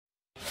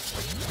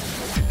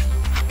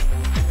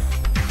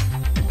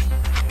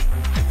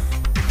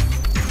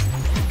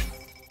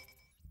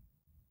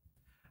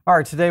All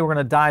right, today we're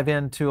going to dive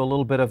into a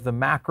little bit of the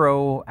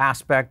macro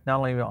aspect, not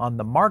only on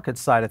the market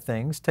side of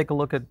things, take a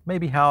look at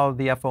maybe how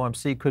the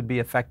FOMC could be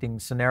affecting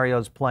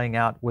scenarios playing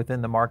out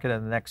within the market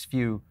in the next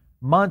few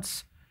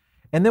months.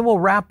 And then we'll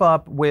wrap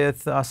up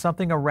with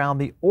something around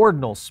the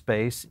ordinal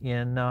space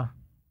in the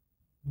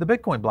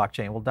Bitcoin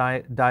blockchain.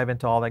 We'll dive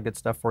into all that good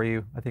stuff for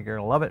you. I think you're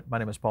going to love it. My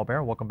name is Paul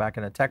Barron. Welcome back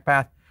into Tech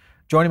Path.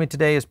 Joining me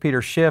today is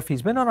Peter Schiff.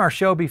 He's been on our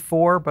show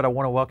before, but I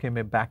want to welcome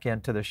him back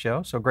into the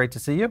show. So great to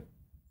see you.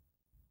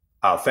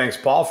 Thanks,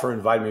 Paul, for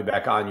inviting me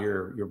back on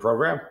your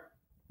program.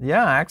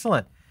 Yeah,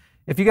 excellent.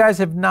 If you guys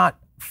have not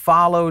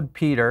followed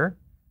Peter,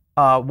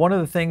 one of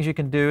the things you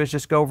can do is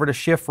just go over to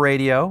Schiff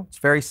Radio. It's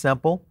very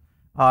simple.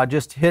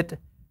 Just hit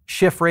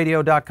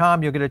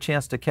schiffradio.com. You'll get a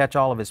chance to catch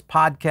all of his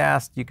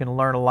podcasts. You can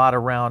learn a lot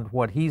around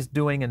what he's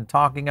doing and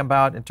talking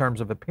about in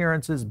terms of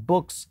appearances,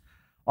 books,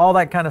 all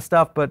that kind of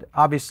stuff. But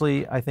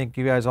obviously, I think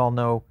you guys all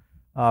know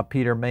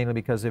Peter mainly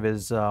because of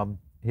his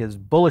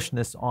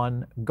bullishness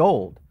on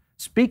gold.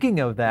 Speaking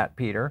of that,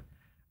 Peter,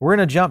 we're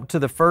going to jump to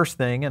the first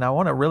thing, and I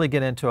want to really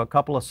get into a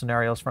couple of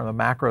scenarios from a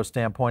macro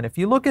standpoint. If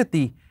you look at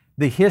the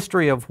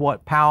history of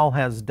what Powell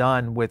has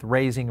done with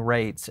raising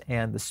rates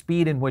and the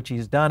speed in which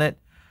he's done it,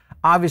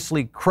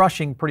 obviously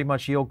crushing pretty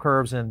much yield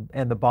curves and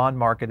the bond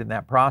market in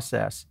that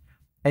process,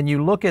 and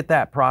you look at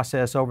that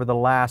process over the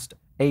last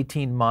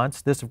 18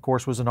 months, this, of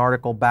course, was an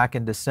article back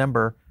in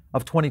December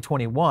of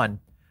 2021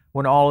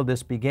 when all of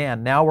this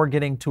began. Now we're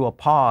getting to a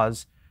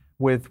pause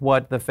with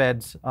what the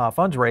Fed's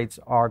funds rates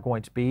are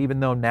going to be, even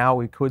though now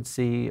we could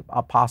see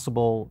a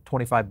possible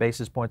 25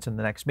 basis points in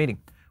the next meeting.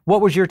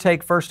 What was your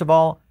take, first of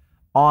all,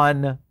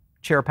 on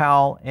Chair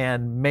Powell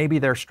and maybe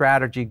their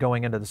strategy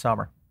going into the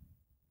summer?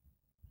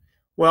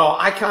 Well,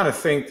 I kind of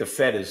think the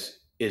Fed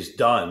is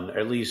done,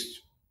 at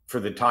least for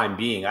the time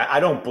being.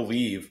 I don't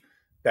believe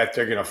that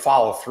they're going to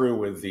follow through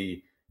with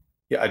the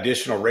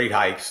additional rate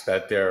hikes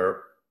that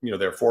they're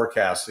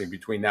forecasting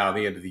between now and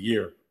the end of the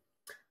year.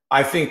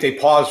 I think they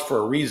paused for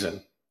a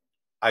reason.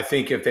 I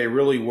think if they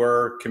really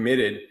were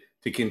committed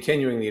to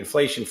continuing the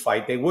inflation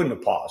fight, they wouldn't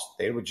have paused.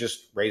 They would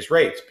just raise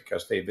rates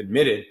because they've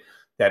admitted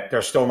that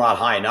they're still not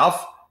high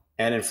enough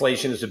and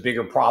inflation is a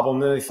bigger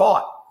problem than they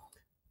thought.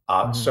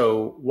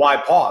 So why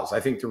pause? I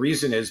think the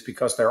reason is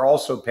because they're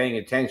also paying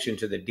attention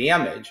to the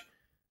damage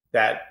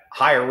that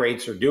higher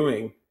rates are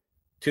doing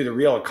to the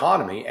real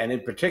economy and in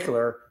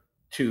particular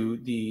to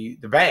the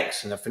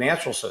banks and the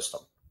financial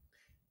system.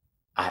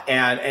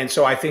 And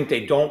so I think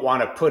they don't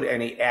want to put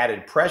any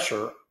added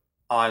pressure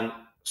on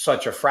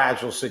such a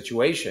fragile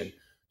situation.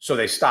 So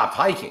they stopped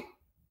hiking.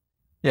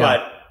 Yeah.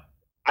 But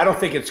I don't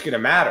think it's going to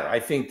matter. I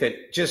think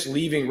that just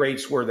leaving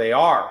rates where they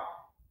are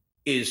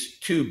is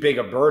too big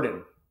a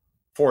burden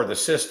for the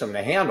system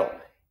to handle.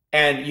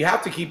 And you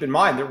have to keep in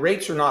mind that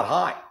rates are not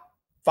high.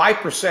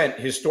 5%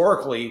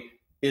 historically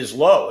is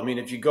low. I mean,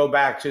 if you go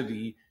back to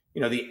the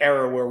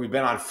era where we've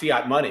been on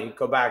fiat money,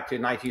 go back to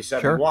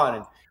 1971, sure.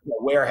 And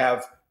where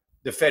have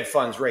the Fed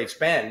funds rates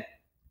been?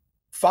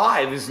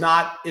 5 is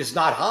not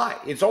high.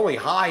 It's only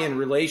high in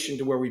relation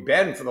to where we've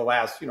been for the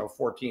last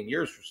 14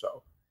 years or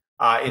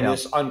so in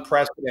this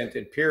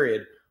unprecedented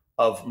period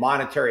of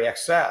monetary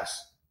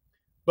excess.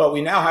 But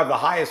we now have the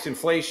highest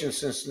inflation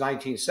since the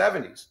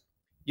 1970s,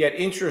 yet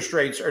interest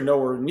rates are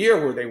nowhere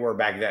near where they were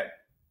back then.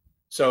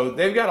 So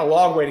they've got a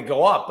long way to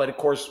go up, but of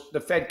course the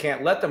Fed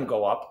can't let them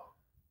go up,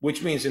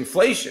 which means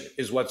inflation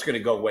is what's going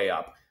to go way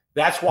up.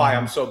 That's why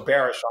I'm so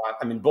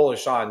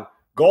bullish on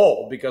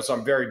gold, because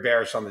I'm very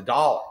bearish on the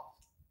dollar.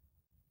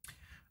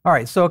 All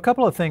right, so a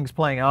couple of things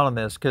playing out on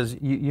this, because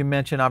you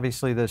mentioned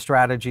obviously the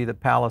strategy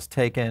that Powell has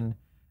taken,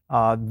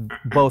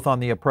 both on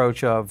the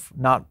approach of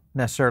not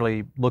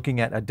necessarily looking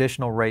at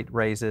additional rate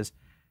raises.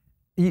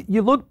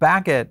 You look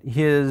back at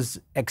his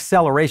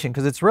acceleration,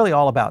 because it's really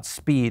all about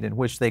speed in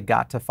which they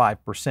got to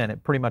 5%.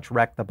 It pretty much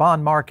wrecked the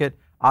bond market.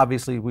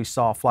 Obviously, we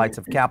saw flights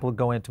of capital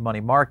go into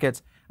money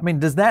markets. I mean,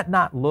 does that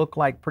not look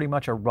like pretty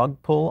much a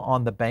rug pull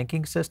on the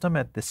banking system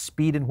at the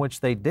speed in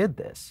which they did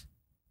this?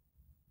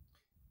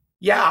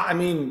 Yeah, I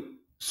mean,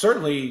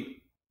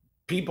 certainly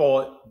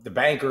the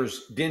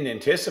bankers didn't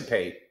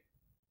anticipate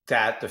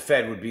that the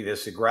Fed would be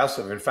this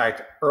aggressive. In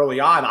fact, early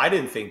on, I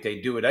didn't think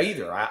they'd do it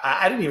either.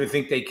 I didn't even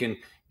think they can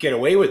get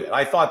away with it.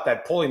 I thought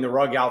that pulling the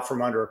rug out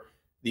from under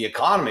the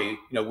economy,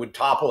 would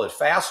topple it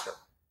faster.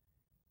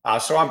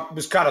 So I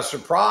was kind of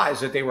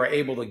surprised that they were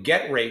able to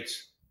get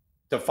rates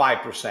to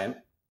 5%.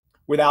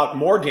 Without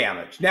more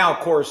damage. Now,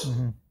 of course,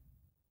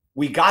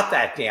 we got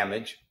that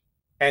damage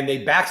and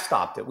they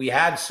backstopped it. We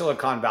had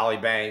Silicon Valley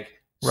Bank,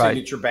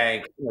 Signature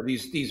Bank,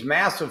 these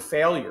massive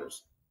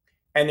failures.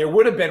 And there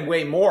would have been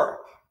way more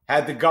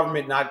had the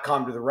government not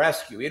come to the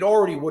rescue. It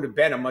already would have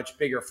been a much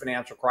bigger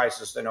financial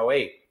crisis than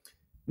 '08.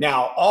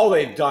 Now, all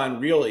they've done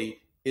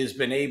really is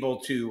been able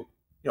to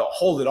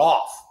hold it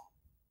off.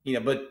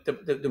 But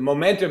the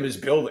momentum is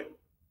building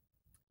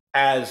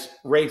as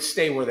rates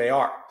stay where they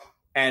are.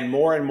 And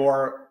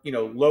more,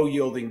 low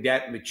yielding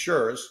debt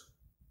matures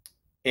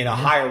in a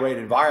higher rate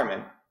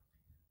environment.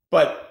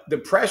 But the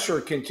pressure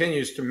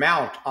continues to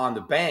mount on the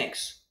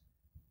banks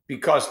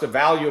because the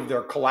value of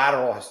their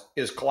collateral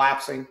is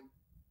collapsing.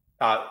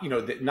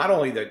 Not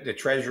only the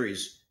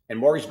treasuries and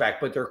mortgage-backed,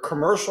 but their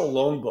commercial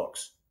loan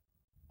books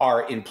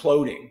are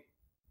imploding.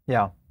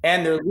 Yeah.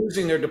 And they're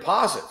losing their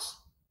deposits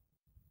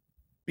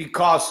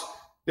because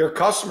their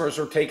customers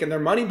are taking their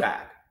money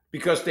back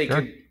because they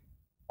could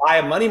buy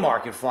a money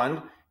market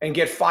fund and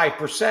get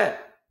 5%.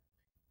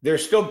 They're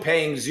still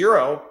paying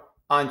 0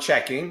 on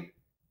checking.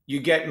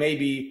 You get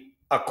maybe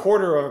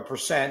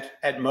 0.25%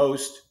 at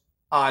most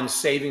on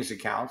savings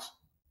accounts.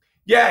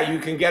 Yeah, you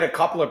can get a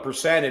couple of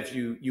percent if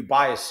you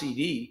buy a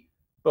CD,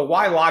 but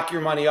why lock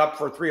your money up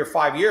for 3 or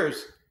 5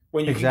 years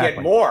when you can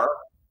get more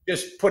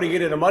just putting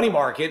it in a money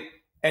market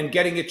and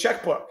getting a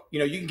checkbook?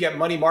 You can get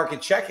money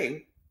market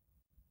checking,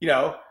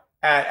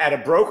 at a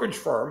brokerage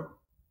firm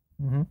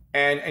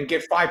and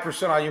get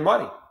 5% on your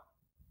money.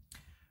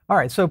 All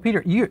right, so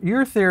Peter,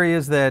 your theory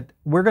is that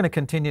we're going to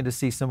continue to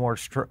see some more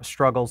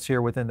struggles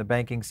here within the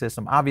banking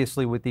system,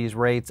 obviously with these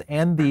rates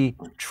and the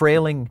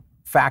trailing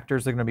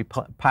factors that are going to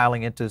be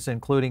piling into this,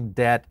 including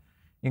debt,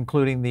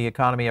 including the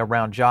economy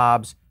around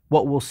jobs,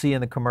 what we'll see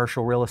in the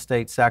commercial real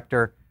estate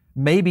sector,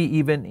 maybe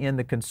even in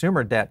the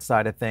consumer debt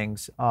side of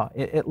things,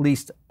 at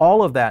least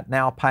all of that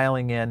now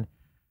piling in.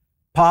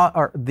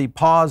 The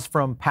pause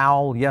from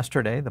Powell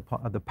yesterday,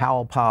 the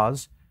Powell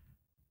pause,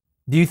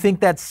 do you think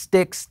that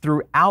sticks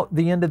throughout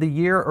the end of the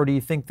year, or do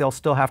you think they'll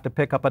still have to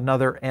pick up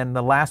another? And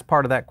the last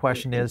part of that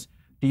question is,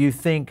 do you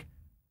think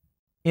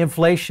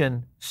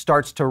inflation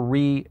starts to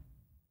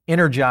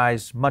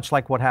re-energize, much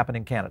like what happened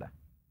in Canada?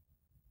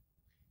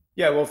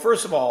 Yeah, well,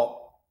 first of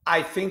all,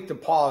 I think the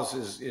pause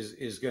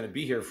is going to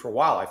be here for a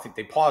while. I think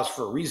they paused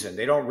for a reason.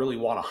 They don't really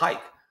want to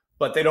hike,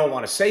 but they don't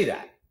want to say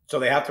that. So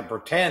they have to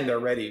pretend they're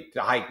ready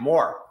to hike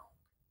more,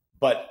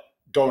 but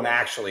don't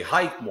actually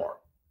hike more.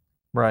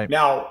 Right.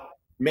 Now,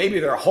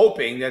 maybe they're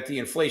hoping that the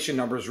inflation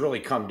numbers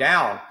really come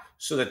down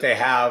so that they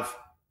have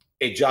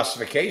a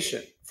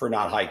justification for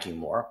not hiking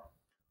more.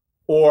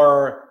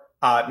 Or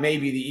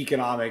maybe the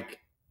economic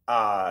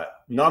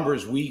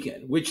numbers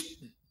weaken, which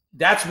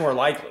that's more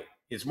likely.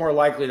 It's more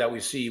likely that we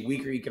see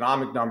weaker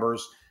economic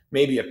numbers,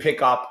 maybe a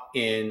pickup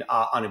in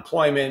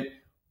unemployment,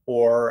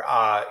 or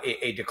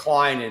a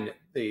decline in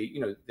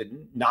the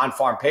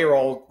non-farm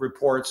payroll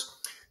reports.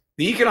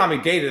 The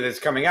economic data that's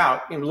coming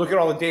out, look at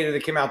all the data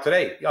that came out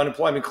today. The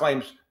unemployment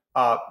claims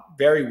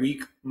very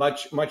weak,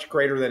 much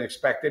greater than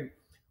expected.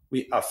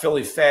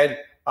 Philly Fed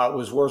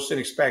was worse than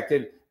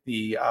expected.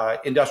 The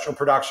industrial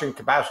production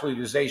capacity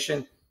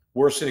utilization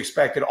worse than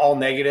expected, all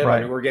negative. Right.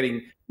 I mean, we're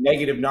getting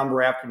negative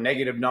number after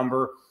negative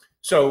number.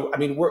 So, I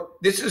mean,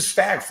 this is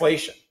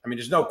stagflation. I mean,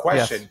 there's no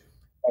question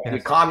that the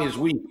economy is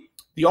weak.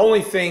 The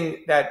only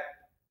thing that,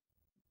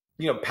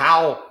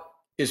 Powell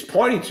is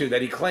pointing to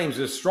that he claims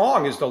is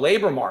strong is the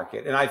labor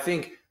market. And I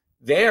think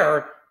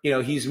there,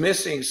 he's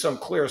missing some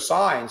clear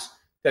signs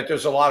that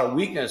there's a lot of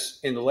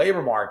weakness in the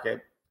labor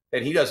market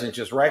that he doesn't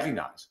just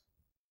recognize.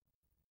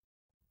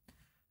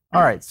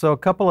 All right, so a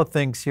couple of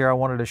things here I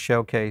wanted to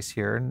showcase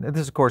here. And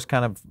this is, of course,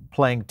 kind of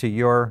playing to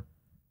your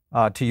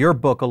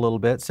book a little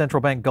bit.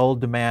 Central bank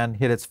gold demand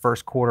hit its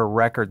first quarter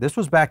record. This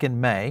was back in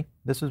May.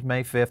 This was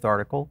May 5th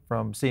article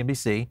from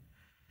CNBC.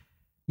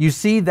 You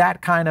see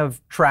that kind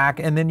of track,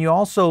 and then you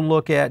also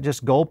look at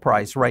just gold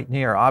price right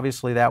near.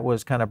 Obviously, that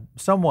was kind of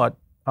somewhat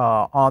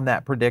on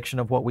that prediction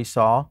of what we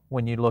saw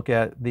when you look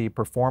at the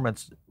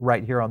performance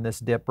right here on this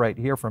dip right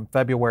here from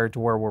February to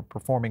where we're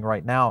performing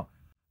right now.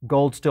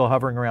 Gold still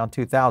hovering around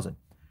 2,000.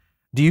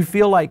 Do you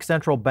feel like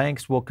central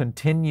banks will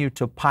continue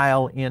to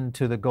pile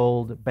into the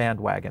gold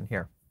bandwagon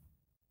here?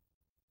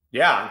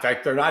 Yeah, in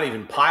fact, they're not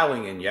even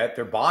piling in yet.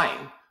 They're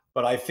buying.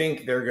 But I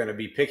think they're going to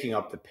be picking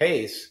up the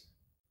pace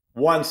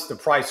once the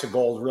price of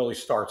gold really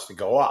starts to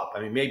go up.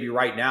 I mean, maybe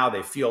right now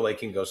they feel they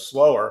can go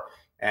slower,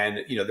 and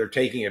they're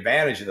taking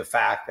advantage of the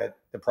fact that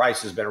the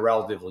price has been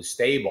relatively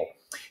stable.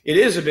 It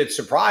is a bit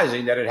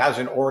surprising that it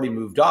hasn't already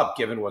moved up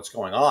given what's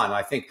going on.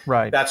 I think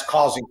that's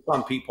causing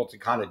some people to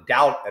kind of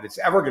doubt that it's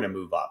ever going to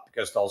move up,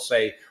 because they'll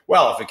say,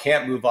 well, if it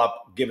can't move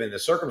up given the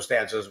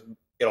circumstances,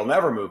 it'll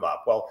never move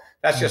up. Well,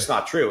 that's just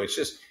not true.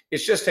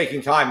 It's just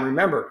taking time.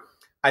 Remember,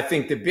 I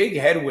think the big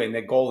headwind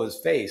that gold has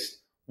faced,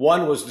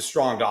 one was the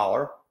strong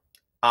dollar,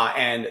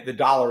 and the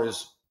dollar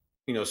is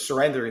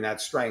surrendering that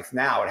strength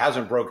now. It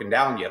hasn't broken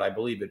down yet. I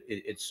believe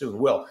it soon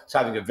will. It's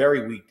having a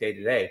very weak day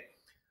today.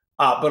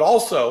 But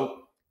also,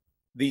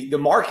 the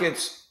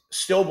markets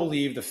still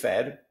believe the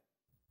Fed.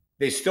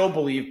 They still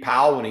believe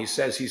Powell when he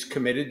says he's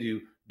committed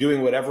to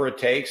doing whatever it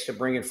takes to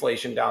bring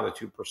inflation down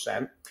to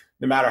 2%,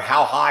 no matter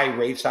how high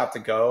rates have to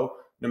go,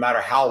 no matter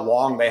how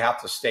long they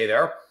have to stay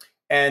there.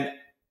 And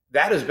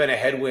that has been a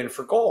headwind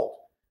for gold.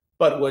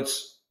 But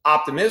what's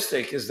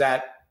optimistic is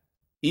that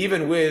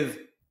even with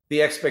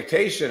the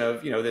expectation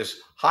of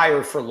this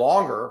higher for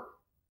longer,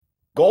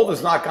 gold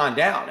has not gone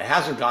down. It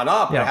hasn't gone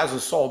up. It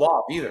hasn't sold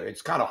off either.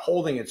 It's kind of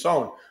holding its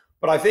own.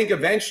 But I think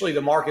eventually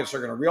the markets are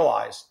going to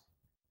realize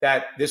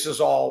that this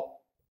is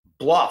all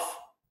bluff,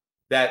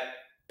 that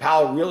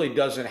Powell really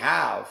doesn't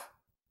have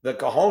the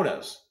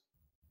cojones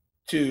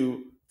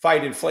to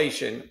fight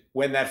inflation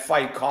when that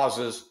fight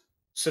causes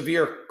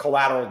severe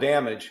collateral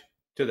damage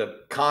to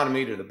the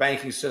economy, to the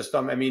banking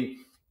system. I mean,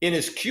 in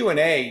his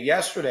Q&A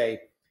yesterday,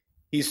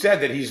 he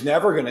said that he's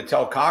never going to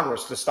tell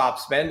Congress to stop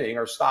spending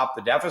or stop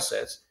the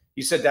deficits.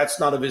 He said that's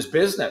none of his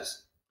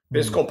business.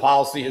 Fiscal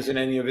policy isn't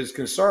any of his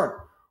concern.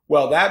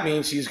 Well, that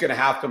means he's going to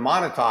have to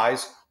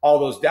monetize all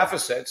those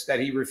deficits that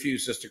he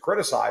refuses to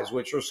criticize,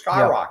 which are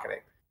skyrocketing.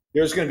 Yep.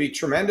 There's going to be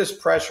tremendous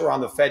pressure on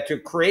the Fed to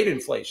create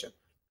inflation,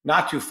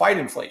 not to fight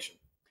inflation.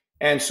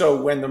 And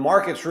so when the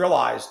markets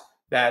realized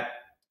that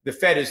the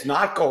Fed is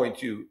not going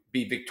to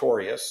be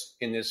victorious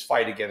in this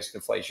fight against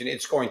inflation,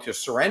 it's going to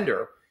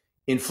surrender,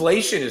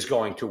 inflation is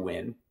going to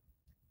win,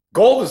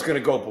 gold is going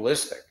to go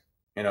ballistic,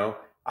 so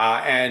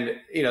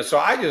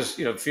I just,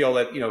 feel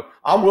that,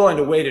 I'm willing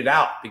to wait it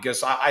out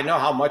because I know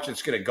how much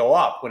it's going to go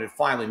up when it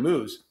finally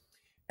moves.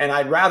 And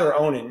I'd rather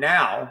own it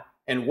now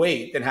and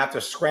wait than have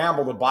to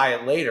scramble to buy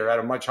it later at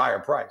a much higher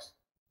price.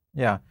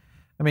 Yeah.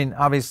 I mean,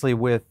 obviously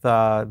with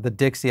the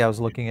Dixie, I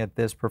was looking at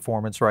this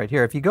performance right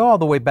here. If you go all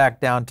the way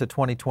back down to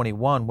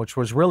 2021, which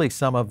was really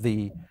some of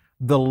the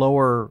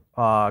lower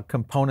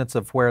components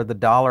of where the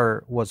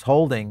dollar was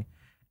holding,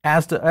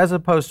 as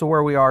opposed to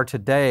where we are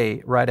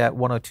today, right at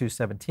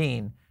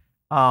 102.17.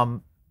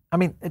 I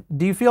mean,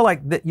 do you feel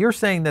like that you're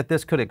saying that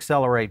this could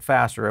accelerate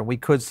faster and we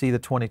could see the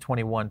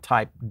 2021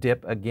 type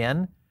dip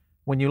again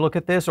when you look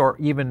at this, or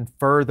even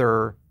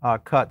further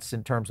cuts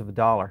in terms of the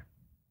dollar?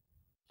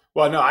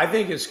 Well, no, I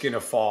think it's going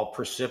to fall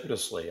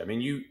precipitously. I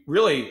mean, you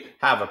really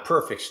have a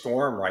perfect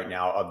storm right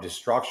now of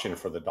destruction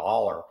for the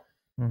dollar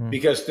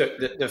because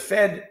the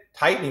Fed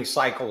tightening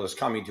cycle is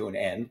coming to an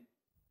end.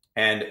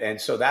 And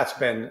so that's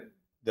been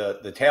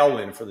the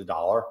tailwind for the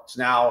dollar. It's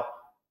now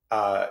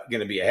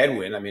going to be a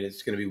headwind. I mean,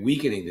 it's going to be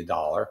weakening the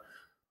dollar.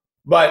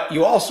 But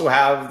you also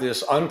have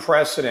this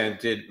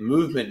unprecedented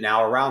movement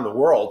now around the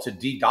world to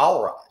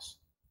de-dollarize.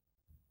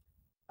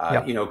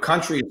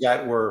 Countries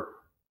that were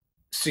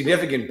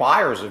significant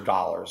buyers of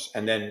dollars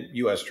and then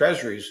U.S.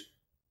 Treasuries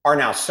are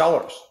now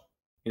sellers.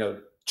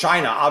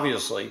 China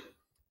obviously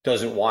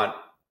doesn't want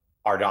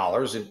our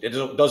dollars. It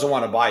doesn't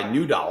want to buy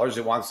new dollars.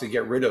 It wants to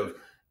get rid of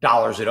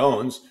dollars it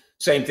owns.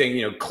 Same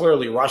thing,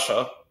 clearly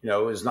Russia,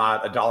 is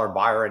not a dollar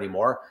buyer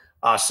anymore.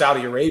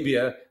 Saudi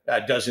Arabia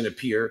doesn't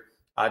appear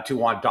to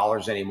want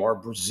dollars anymore.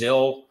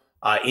 Brazil,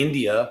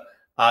 India,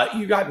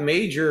 you got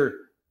major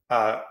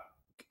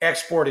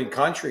exporting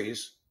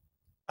countries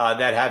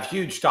that have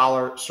huge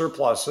dollar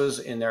surpluses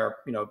in their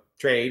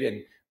trade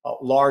and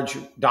large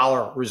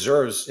dollar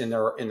reserves in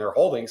their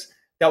holdings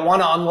that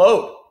want to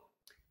unload.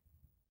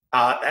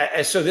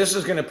 And so this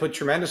is going to put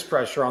tremendous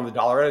pressure on the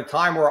dollar at a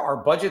time where our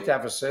budget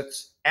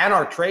deficits and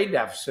our trade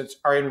deficits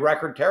are in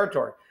record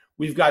territory.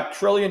 We've got $1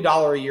 trillion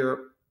a year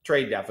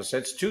trade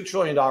deficits, $2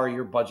 trillion a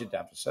year budget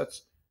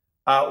deficits.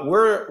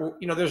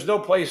 There's no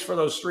place for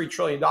those $3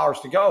 trillion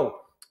to go,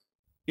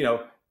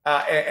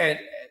 and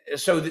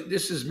so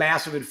this is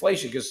massive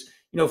inflation because,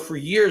 for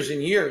years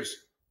and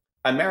years,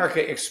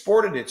 America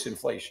exported its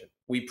inflation.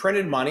 We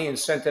printed money and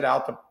sent it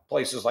out to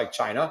places like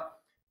China.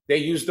 They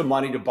used the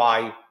money to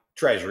buy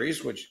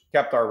treasuries, which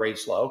kept our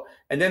rates low.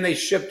 And then they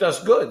shipped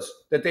us goods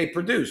that they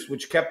produced,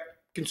 which kept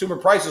consumer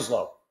prices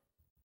low.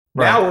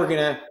 Right. Now we're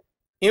going to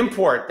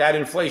import that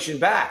inflation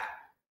back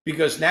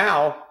because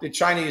now the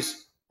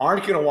Chinese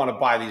aren't going to want to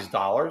buy these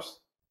dollars.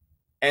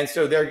 And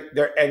so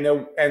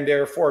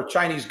therefore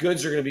Chinese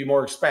goods are going to be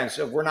more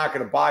expensive. We're not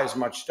going to buy as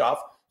much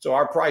stuff. So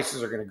our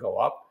prices are going to go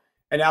up.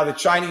 And now the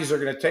Chinese are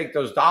going to take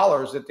those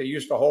dollars that they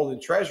used to hold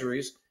in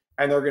treasuries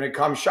and they're going to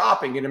come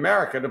shopping in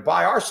America to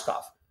buy our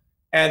stuff.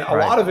 And a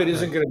lot of it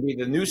isn't going to be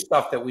the new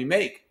stuff that we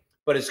make,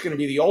 but it's going to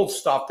be the old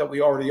stuff that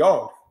we already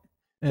own.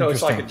 So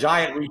it's like a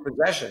giant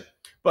repossession.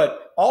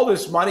 But all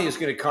this money is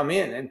going to come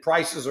in and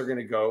prices are going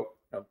to go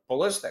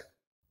ballistic.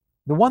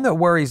 The one that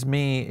worries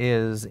me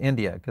is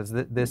India, because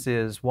this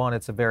is one,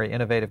 it's a very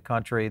innovative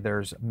country.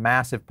 There's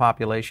massive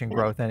population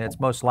growth, and it's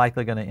most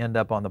likely going to end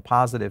up on the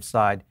positive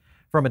side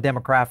from a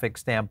demographic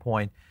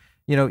standpoint.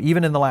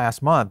 Even in the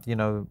last month,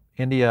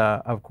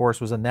 India, of course,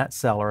 was a net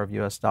seller of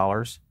U.S.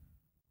 dollars.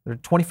 There's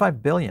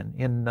 25 billion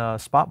in the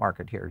spot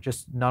market here,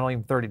 just not only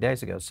 30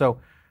 days ago. So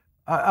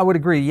I would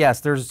agree, yes,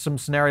 there's some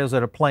scenarios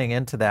that are playing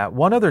into that.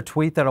 One other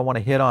tweet that I want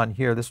to hit on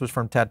here, this was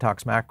from TED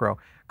Talks Macro.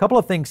 A couple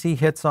of things he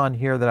hits on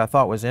here that I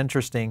thought was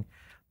interesting.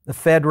 The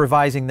Fed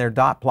revising their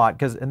dot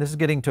plot, and this is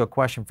getting to a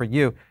question for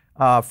you,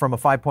 from a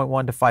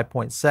 5.1 to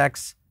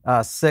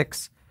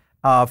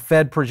 5.6.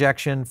 Fed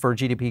projection for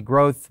GDP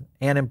growth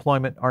and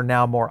employment are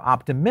now more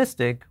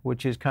optimistic,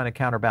 which is kind of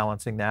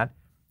counterbalancing that.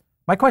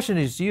 My question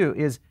is to you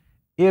is,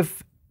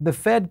 if the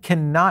Fed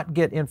cannot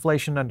get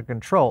inflation under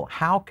control,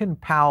 how can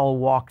Powell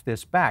walk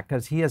this back?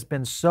 Because he has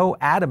been so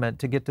adamant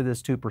to get to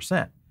this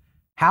 2%.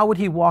 How would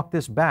he walk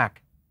this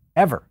back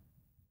ever?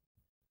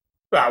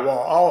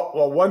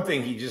 Well, one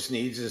thing he just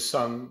needs is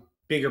some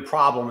bigger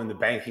problem in the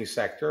banking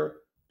sector,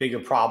 bigger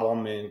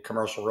problem in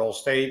commercial real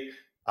estate,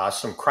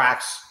 some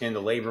cracks in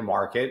the labor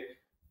market.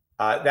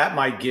 That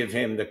might give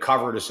him the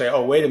cover to say,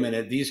 oh, wait a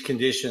minute, these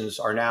conditions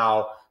are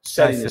now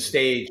setting the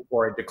stage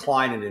for a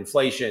decline in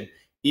inflation.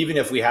 Even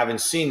if we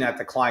haven't seen that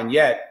decline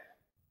yet,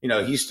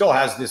 he still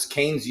has this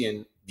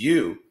Keynesian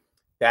view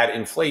that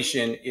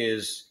inflation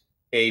is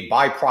a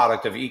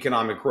byproduct of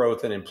economic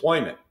growth and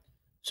employment.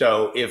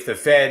 So if the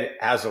Fed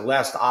has a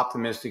less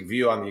optimistic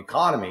view on the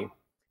economy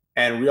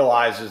and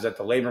realizes that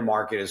the labor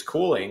market is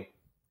cooling,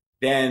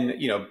 then,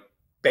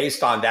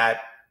 based on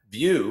that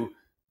view,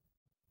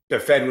 the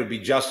Fed would be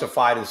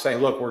justified in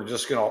saying, look, we're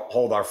just going to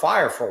hold our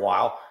fire for a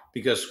while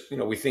because,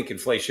 we think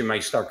inflation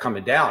may start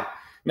coming down.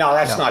 Now,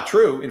 that's not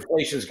true.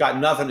 Inflation's got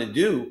nothing to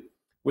do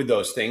with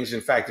those things.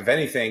 In fact, if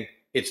anything,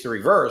 it's the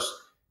reverse.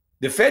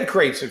 The Fed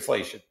creates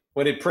inflation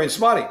when it prints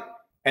money,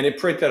 and it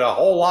printed a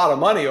whole lot of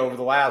money over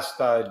the last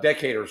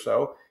decade or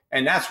so.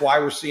 And that's why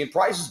we're seeing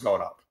prices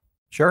going up.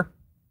 Sure.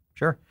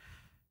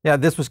 Yeah,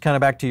 this was kind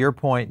of back to your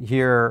point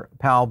here,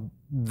 pal.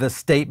 The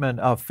statement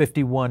of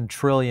 51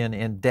 trillion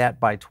in debt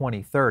by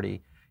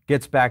 2030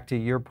 gets back to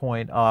your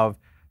point of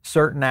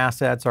certain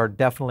assets are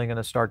definitely going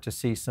to start to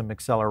see some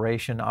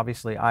acceleration.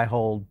 Obviously, I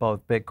hold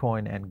both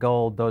Bitcoin and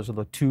gold. Those are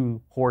the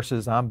two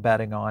horses I'm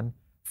betting on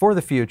for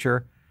the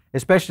future,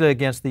 especially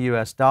against the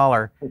US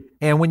dollar.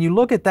 And when you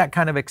look at that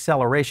kind of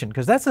acceleration,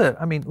 because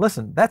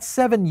listen, that's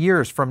 7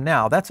 years from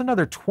now. That's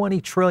another 20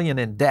 trillion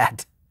in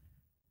debt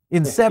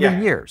in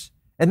 7 years.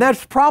 And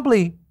that's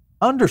probably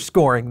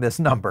underscoring this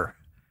number,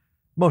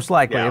 most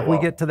likely, if we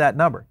get to that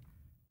number.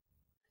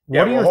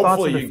 What are your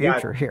thoughts on the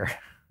future here?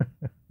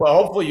 Well,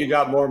 hopefully you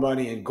got more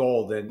money in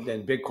gold than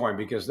Bitcoin,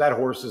 because that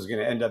horse is going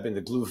to end up in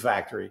the glue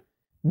factory.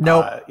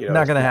 Nope,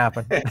 not going to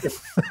happen.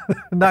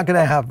 Not going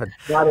to happen.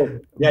 Not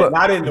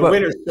in the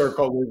winner's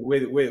circle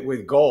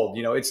with gold.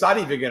 It's not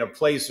even going to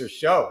place or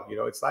show.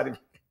 It's not even.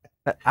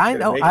 I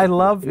know. I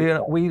love.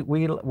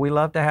 We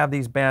love to have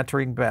these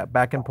bantering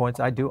back and points.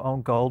 I do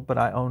own gold, but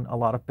I own a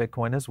lot of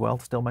Bitcoin as well.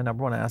 Still my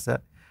number one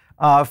asset.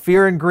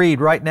 Fear and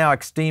greed right now.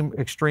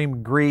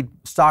 Extreme greed.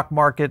 Stock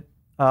market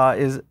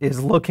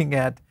is looking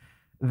at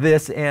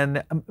this,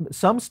 and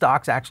some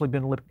stocks actually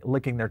been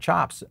licking their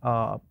chops.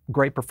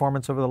 Great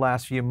performance over the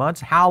last few months.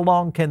 How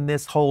long can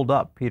this hold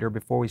up, Peter,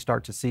 before we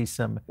start to see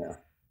some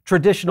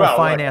traditional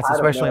finance,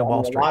 especially on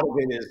Wall Street? A lot of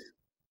it is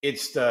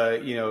it's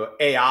the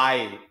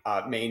AI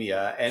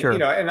mania, and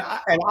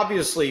and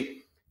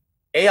obviously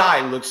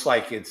AI looks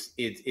like it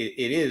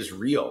is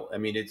real. I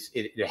mean,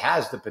 it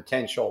has the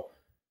potential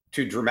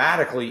to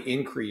dramatically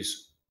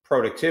increase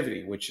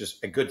productivity, which is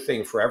a good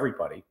thing for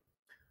everybody.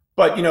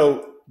 But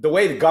the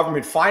way the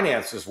government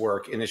finances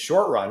work in the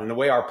short run and the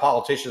way our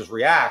politicians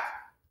react,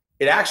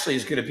 it actually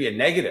is going to be a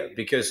negative,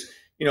 because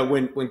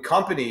when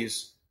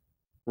companies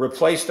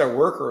replace their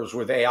workers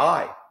with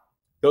AI,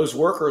 those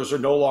workers are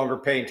no longer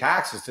paying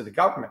taxes to the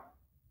government.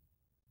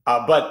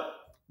 But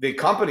the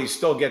companies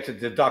still get to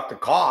deduct the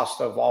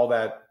cost of all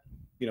that,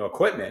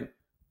 equipment.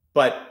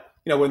 But,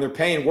 when they're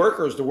paying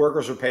workers, the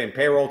workers are paying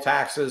payroll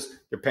taxes,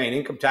 they're paying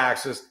income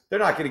taxes. They're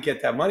not going to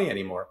get that money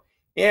anymore.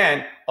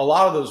 And a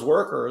lot of those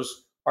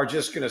workers are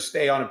just going to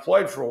stay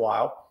unemployed for a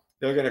while.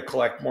 They're going to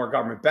collect more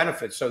government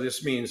benefits. So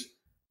this means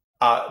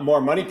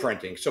more money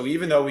printing. So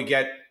even though we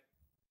get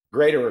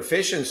greater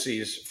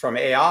efficiencies from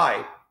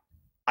AI,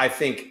 I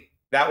think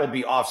that will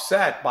be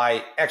offset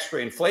by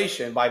extra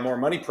inflation, by more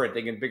money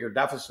printing and bigger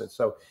deficits.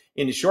 So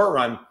in the short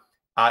run,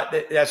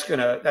 that's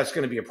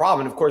gonna be a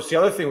problem. And of course, the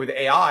other thing with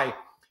AI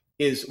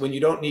is when you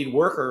don't need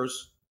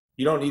workers,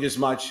 you don't need as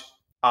much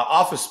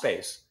office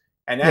space,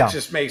 and that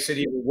just makes it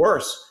even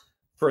worse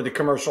for the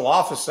commercial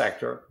office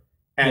sector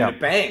and the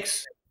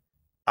banks.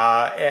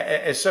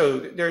 And so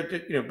there,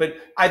 but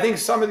I think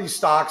some of these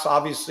stocks,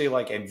 obviously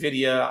like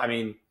Nvidia, I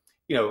mean,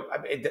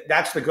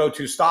 that's the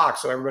go-to stock,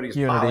 so everybody's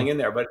piling in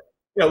there. But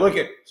look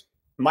at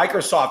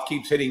Microsoft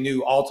keeps hitting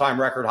new all-time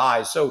record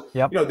highs. So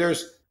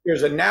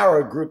there's a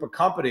narrow group of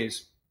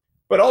companies,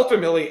 but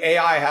ultimately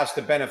AI has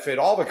to benefit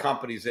all the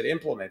companies that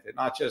implement it,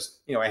 not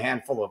just a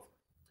handful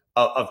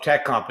of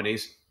tech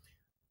companies.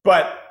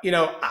 But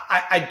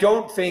I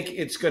don't think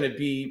it's going to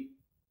be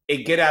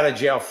a get out of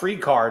jail free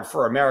card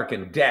for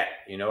American debt.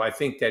 I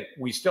think that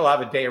we still have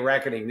a day of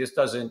reckoning. This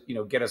doesn't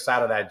get us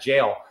out of that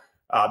jail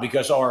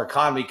because our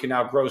economy can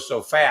now grow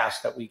so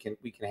fast that we can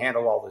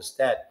handle all this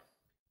debt.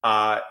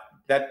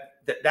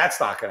 That's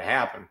not going to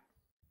happen.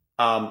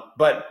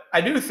 But I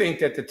do think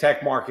that the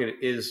tech market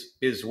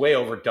is way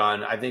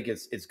overdone. I think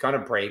it's going to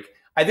break.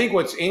 I think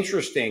what's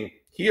interesting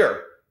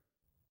here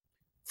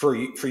for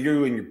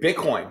you and your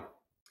Bitcoin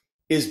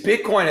is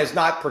Bitcoin has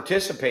not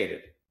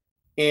participated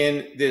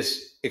in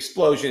this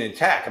explosion in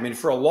tech. I mean,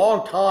 for a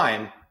long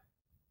time,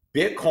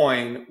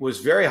 Bitcoin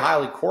was very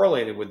highly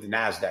correlated with the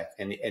NASDAQ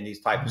and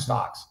these type of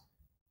stocks.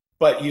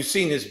 But you've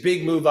seen this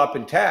big move up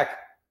in tech,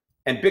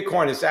 and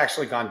Bitcoin has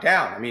actually gone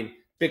down. I mean,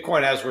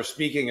 Bitcoin, as we're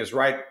speaking, is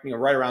right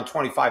around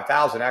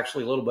 25,000,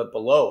 actually a little bit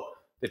below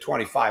the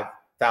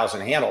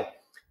 25,000 handle.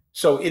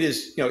 So it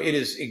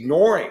is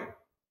ignoring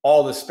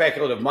all the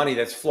speculative money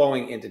that's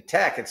flowing into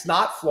tech. It's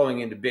not flowing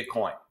into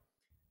Bitcoin.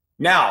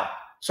 Now,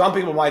 some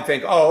people might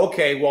think, oh,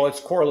 okay, well, it's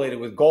correlated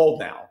with gold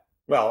now.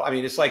 Well, I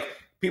mean, it's like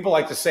people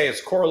like to say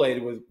it's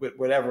correlated with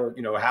whatever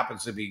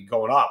happens to be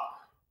going up.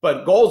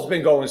 But gold's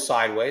been going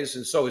sideways,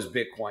 and so is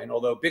Bitcoin,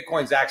 although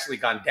Bitcoin's actually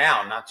gone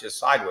down, not just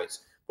sideways.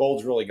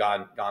 Gold's really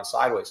gone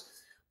sideways.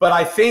 But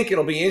I think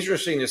it'll be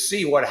interesting to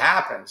see what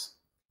happens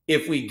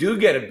if we do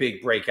get a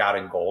big breakout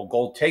in gold.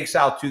 Gold takes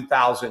out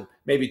 2,000,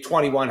 maybe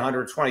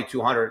 2,100,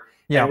 2,200,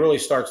 and really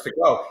starts to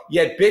go.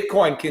 Yet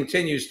Bitcoin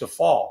continues to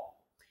fall.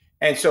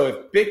 And so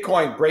if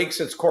Bitcoin breaks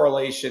its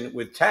correlation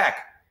with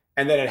tech,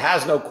 and then it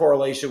has no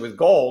correlation with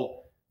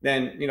gold,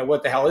 then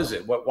what the hell is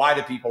it? Why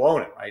do people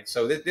own it, right?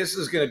 So this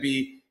is going to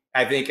be,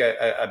 I think,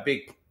 a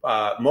big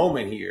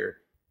moment here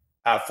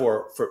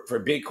for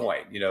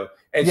Bitcoin.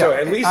 And so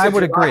at least I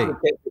would agree.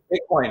 Take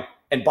Bitcoin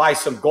and buy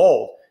some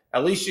gold,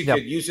 at least you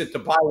could use it to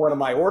buy one of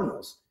my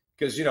ordinals.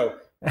 Because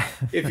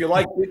if you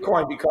like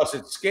Bitcoin because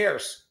it's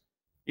scarce,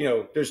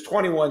 there's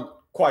 21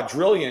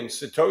 quadrillion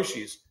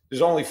satoshis.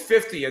 There's only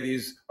 50 of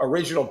these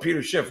original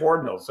Peter Schiff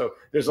ordinals. So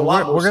there's a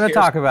lot more. We're going to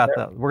talk about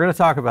those. We're going to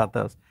talk about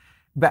those.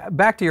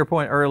 Back to your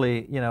point early,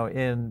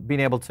 in being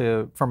able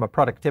to, from a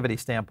productivity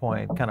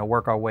standpoint, kind of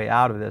work our way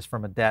out of this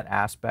from a debt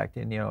aspect.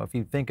 And, if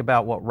you think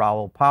about what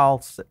Raoul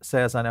Pal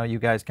says, I know you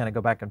guys kind of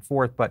go back and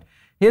forth, but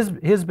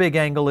his big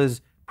angle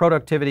is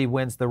productivity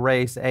wins the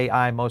race,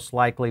 AI most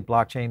likely,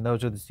 blockchain.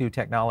 Those are the two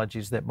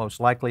technologies that most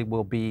likely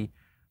will be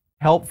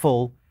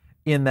helpful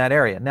in that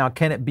area. Now,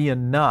 can it be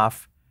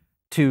enough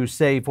to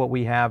save what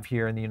we have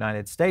here in the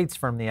United States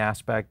from the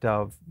aspect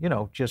of,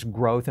 just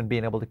growth and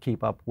being able to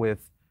keep up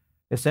with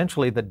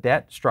essentially the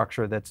debt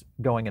structure that's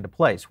going into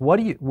place?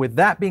 With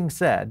that being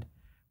said,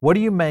 what do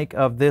you make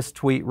of this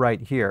tweet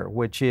right here,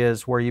 which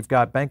is where you've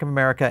got Bank of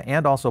America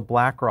and also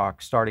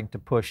BlackRock starting to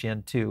push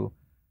into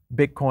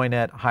Bitcoin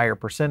at higher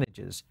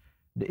percentages?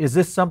 Is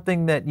this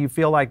something that you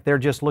feel like they're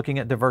just looking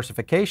at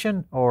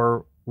diversification,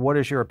 or what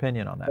is your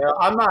opinion on that? Well,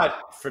 I'm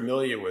not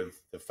familiar with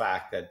the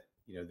fact that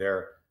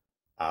they're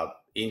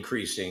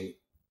increasing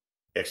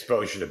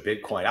exposure to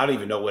Bitcoin. I don't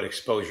even know what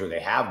exposure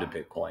they have to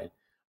Bitcoin.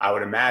 I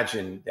would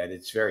imagine that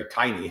it's very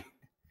tiny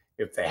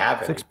if they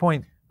have it.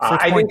 6.2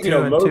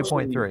 and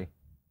 2.3.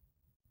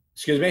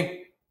 Excuse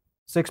me?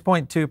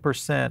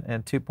 6.2%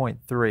 and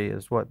 2.3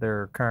 is what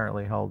they're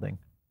currently holding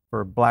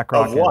for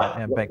BlackRock of what?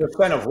 and Bank.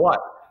 Percent of what?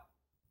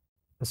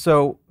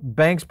 So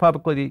banks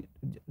publicly,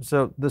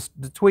 so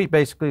the tweet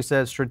basically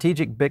says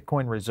strategic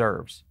Bitcoin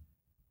reserves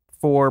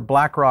for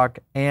BlackRock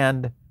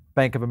and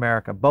Bank of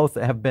America. Both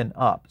have been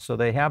up. So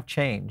they have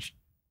changed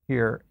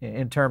here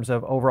in terms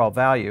of overall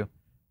value.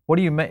 What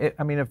do you,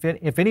 I mean,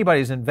 if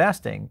anybody's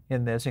investing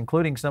in this,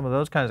 including some of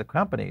those kinds of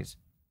companies,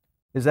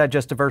 is that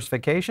just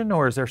diversification,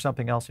 or is there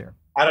something else here?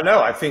 I don't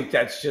know. I think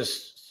that's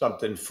just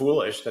something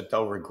foolish that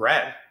they'll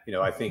regret.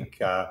 I think,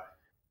 they're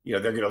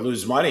going to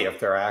lose money if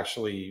they're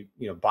actually,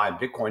 buying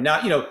Bitcoin.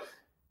 Now,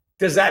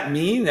 does that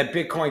mean that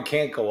Bitcoin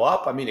can't go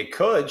up? I mean, it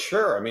could,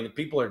 sure. I mean, if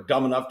people are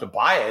dumb enough to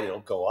buy it, it'll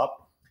go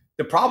up.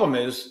 The problem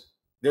is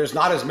there's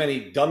not as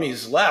many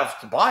dummies left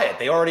to buy it.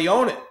 They already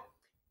own it.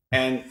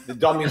 And the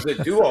dummies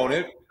that do own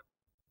it,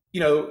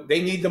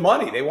 they need the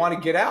money. They want to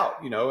get out.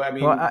 I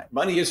mean,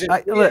 money isn't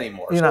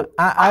anymore.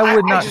 I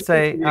would not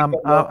say,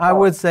 I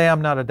would say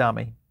I'm not a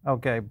dummy.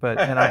 Okay,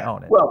 and I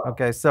own it. Well,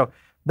 okay, so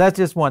that's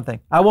just one thing.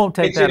 I won't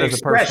take that as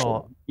a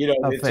personal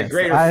offense. It's a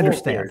greater I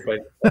understand.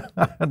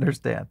 I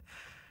understand.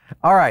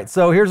 All right,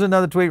 so here's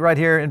another tweet right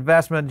here.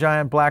 Investment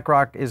giant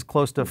BlackRock is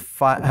close to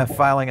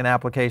filing an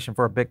application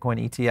for a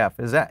Bitcoin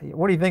ETF.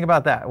 What do you think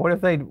about that? What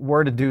if they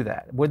were to do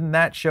that? Wouldn't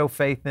that show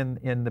faith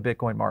in the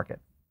Bitcoin market?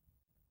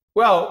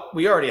 Well,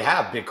 we already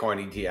have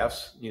Bitcoin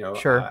ETFs,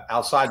 sure.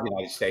 Outside the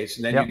United States,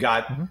 and then you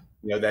got,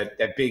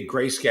 that big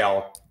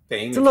grayscale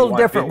thing. It's a little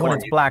different when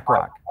it's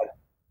BlackRock.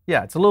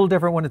 Yeah, it's a little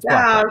different when it's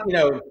BlackRock.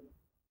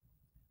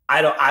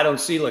 I don't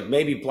see. Look,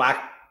 maybe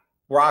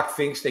BlackRock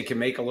thinks they can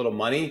make a little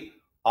money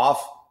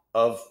off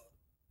of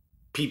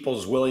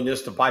people's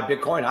willingness to buy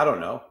Bitcoin. I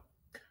don't know.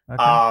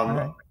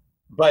 Okay.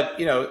 But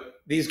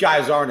these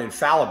guys aren't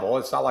infallible.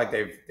 It's not like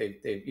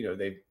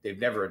they've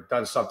never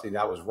done something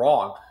that was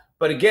wrong.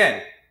 But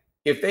again,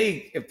 if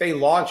they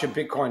launch a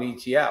Bitcoin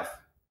ETF,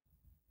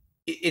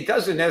 it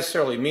doesn't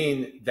necessarily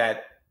mean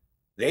that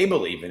they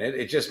believe in it.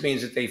 It just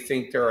means that they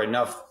think there are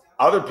enough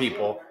other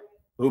people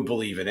who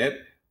believe in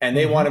it and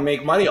they want to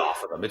make money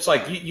off of them. It's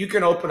like you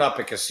can open up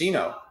a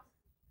casino,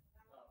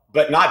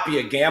 but not be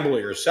a gambler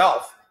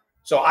yourself.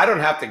 So I don't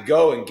have to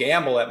go and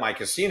gamble at my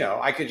casino.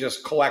 I could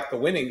just collect the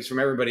winnings from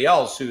everybody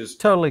else who's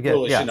totally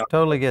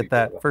get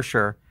that for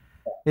sure.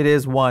 It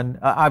is one,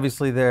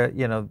 obviously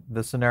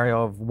the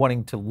scenario of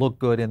wanting to look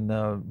good in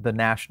the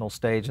national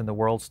stage and the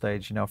world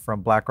stage,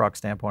 from BlackRock's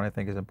standpoint, I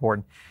think is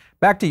important.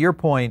 Back to your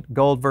point,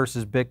 gold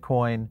versus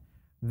Bitcoin.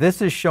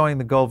 This is showing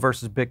the gold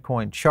versus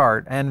Bitcoin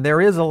chart, and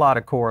there is a lot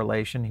of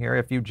correlation here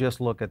if you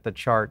just look at the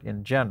chart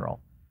in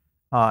general.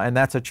 And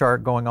that's a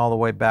chart going all the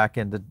way back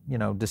into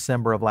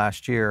December of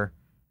last year,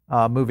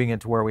 moving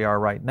into where we are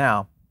right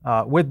now,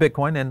 with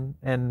Bitcoin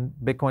and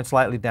Bitcoin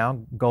slightly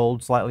down,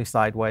 gold slightly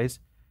sideways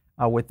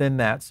within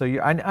that. So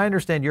I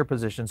understand your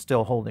position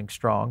still holding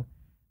strong.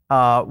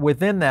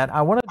 Within that,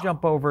 I want to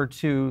jump over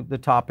to the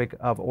topic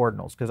of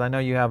ordinals, because I know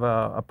you have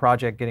a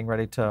project getting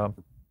ready to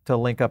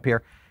link up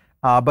here.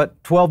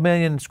 But 12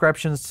 million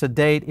inscriptions to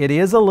date. It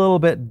is a little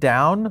bit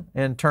down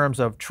in terms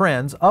of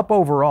trends, up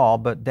overall,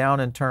 but down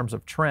in terms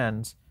of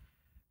trends.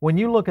 When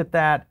you look at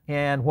that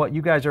and what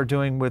you guys are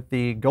doing with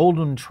the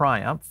Golden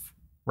Triumph,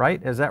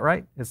 right? Is that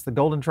right? It's the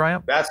Golden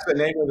Triumph? That's the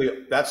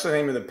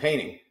name of the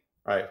painting,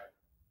 right?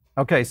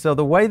 Okay, so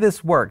the way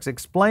this works,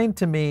 explain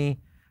to me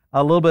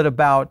a little bit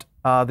about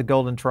the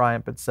Golden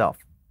Triumph itself.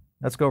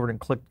 Let's go over and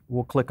click.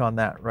 We'll click on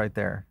that right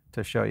there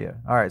to show you.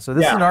 All right, so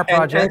this is an art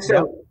project.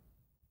 So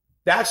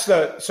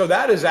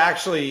that is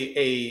actually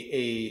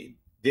a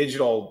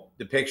digital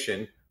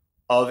depiction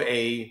of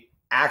a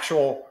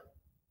actual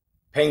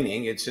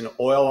painting. It's an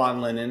oil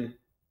on linen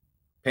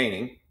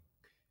painting.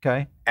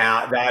 Okay.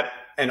 That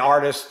an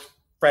artist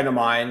friend of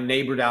mine,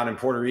 neighbor down in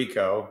Puerto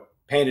Rico,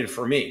 painted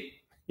for me.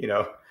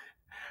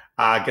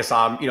 I guess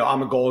I'm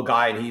a gold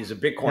guy and he's a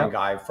Bitcoin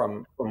guy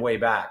from way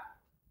back.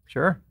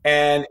 Sure.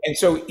 And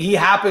so he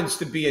happens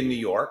to be in New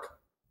York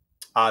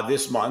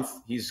this month.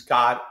 He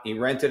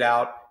rented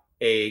out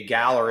a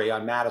gallery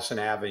on Madison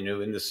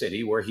Avenue in the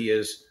city where he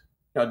is,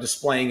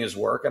 displaying his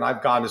work. And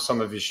I've gone to some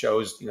of his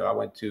shows. I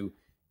went to,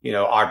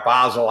 Art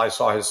Basel. I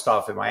saw his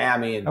stuff in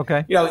Miami, and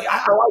I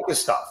like his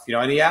stuff.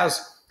 And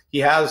he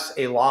has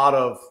a lot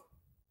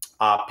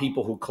of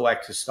people who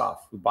collect his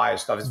stuff, who buy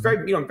his stuff. It's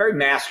very, very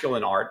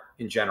masculine art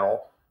in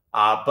general,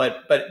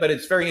 but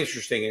it's very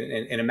interesting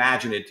and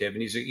imaginative.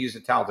 And he's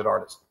a talented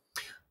artist.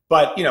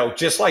 But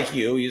just like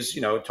you, he's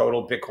a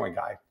total Bitcoin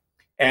guy.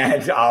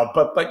 And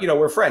but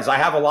we're friends. I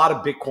have a lot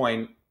of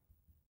Bitcoin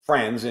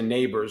friends and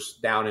neighbors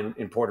down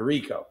in Puerto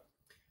Rico.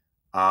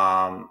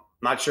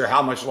 Not sure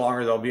how much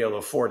longer they'll be able to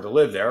afford to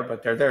live there,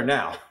 but they're there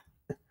now.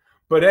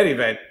 But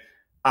anyway,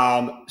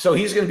 so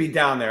he's going to be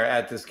down there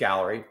at this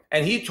gallery,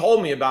 and he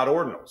told me about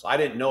ordinals. I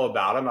didn't know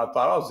about him. I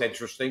thought, oh, it's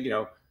interesting,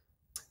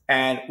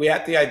 And we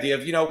had the idea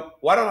of,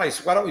 why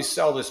don't we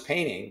sell this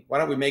painting? Why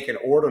don't we make an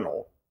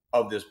ordinal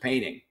of this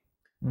painting?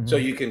 Mm-hmm. So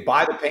you can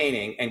buy the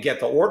painting and get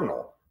the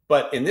ordinal.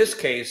 But in this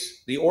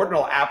case, the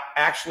ordinal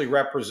actually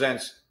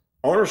represents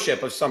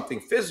ownership of something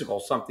physical,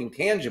 something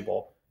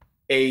tangible,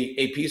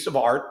 a piece of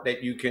art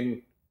that you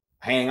can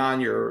hang on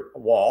your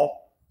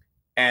wall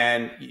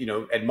and,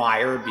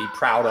 admire, be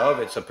proud of.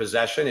 It's a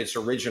possession. It's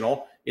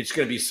original. It's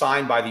going to be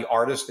signed by the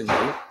artist and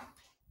me.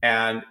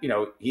 And,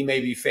 he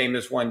may be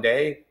famous one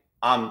day.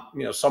 I'm,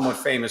 somewhat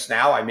famous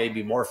now. I may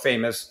be more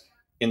famous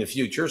in the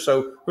future.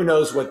 So who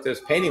knows what this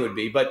painting would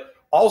be. But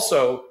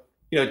also,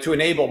 to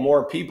enable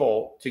more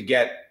people to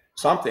get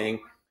something,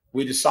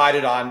 we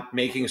decided on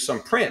making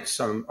some prints,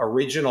 some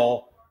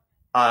original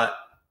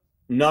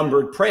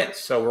numbered prints.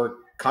 So we're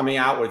coming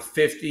out with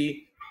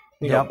 50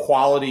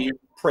 quality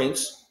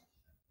prints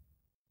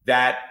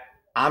that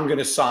I'm going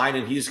to sign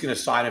and he's going to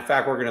sign. In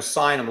fact, we're going to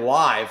sign them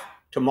live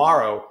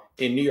tomorrow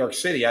in New York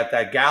City at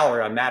that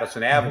gallery on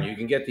Madison Avenue. You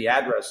can get the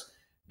address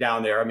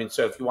down there. I mean,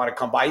 so if you want to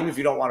come by, even if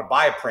you don't want to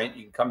buy a print,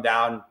 you can come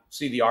down,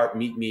 see the art,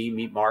 meet me,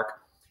 meet Mark.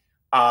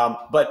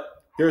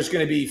 But there's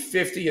going to be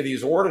 50 of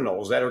these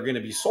ordinals that are going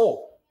to be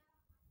sold.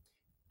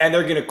 And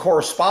they're going to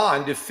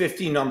correspond to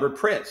 50 numbered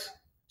prints.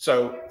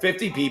 So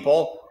 50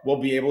 people will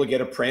be able to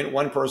get a print.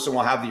 One person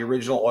will have the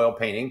original oil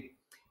painting,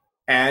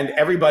 and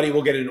everybody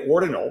will get an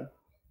ordinal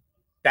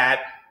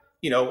that,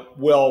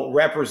 will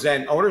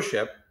represent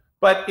ownership.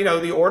 But, the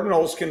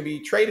ordinals can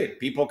be traded.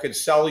 People could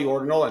sell the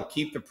ordinal and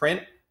keep the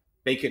print.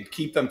 They could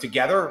keep them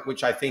together,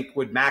 which I think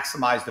would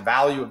maximize the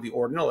value of the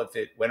ordinal if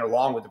it went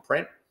along with the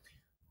print,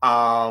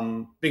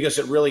 because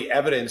it really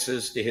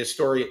evidences the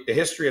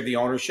history of the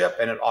ownership,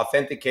 and it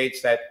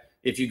authenticates that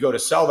if you go to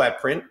sell that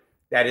print,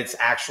 that it's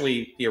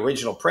actually the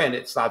original print.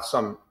 It's not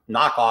some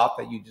knockoff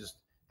that you just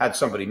had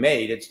somebody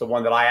made. It's the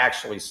one that I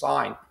actually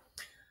signed.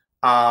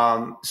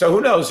 So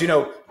who knows,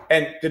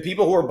 and the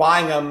people who are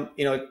buying them,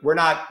 we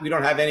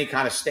don't have any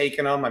kind of stake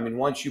in them. I mean,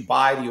 once you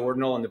buy the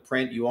ordinal and the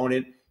print, you own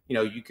it.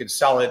 You can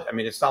sell it. I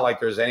mean, it's not like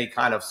there's any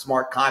kind of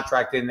smart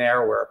contract in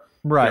there where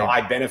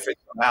I benefit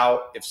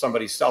somehow if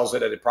somebody sells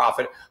it at a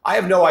profit. I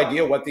have no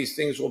idea what these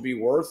things will be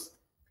worth.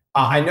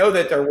 I know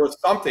that they're worth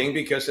something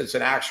because it's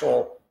an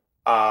actual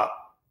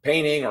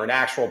painting or an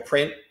actual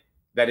print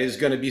that is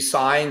going to be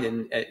signed,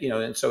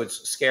 and so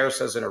it's scarce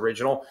as an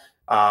original.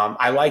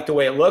 I like the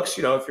way it looks.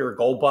 If you're a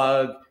gold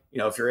bug,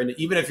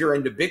 even if you're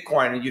into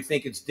Bitcoin and you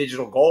think it's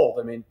digital gold,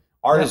 I mean,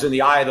 art is in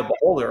the eye of the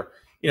beholder.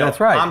 That's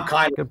right. I'm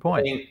kind Good of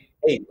point. saying,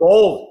 hey,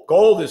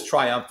 gold is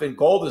triumphant.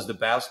 Gold is the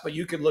best, but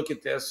you could look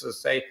at this and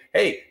say,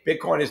 hey,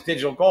 Bitcoin is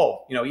digital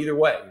gold. Either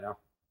way.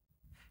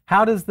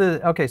 How does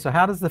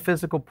the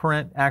physical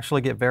print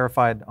actually get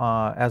verified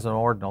as an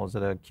ordinal? Is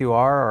it a QR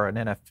or an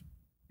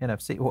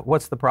NFC?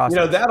 What's the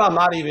process? That I'm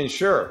not even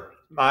sure.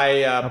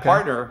 My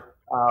partner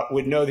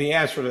would know the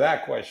answer to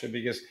that question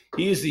because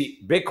he's the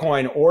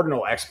Bitcoin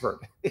ordinal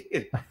expert.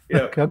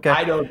 Okay.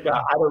 I don't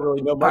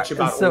really know much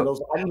about ordinals.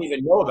 I didn't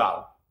even know about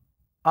them.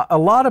 A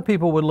lot of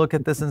people would look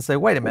at this and say,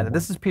 wait a minute,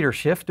 this is Peter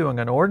Schiff doing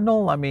an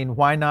ordinal? I mean,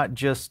 why not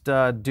just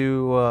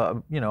do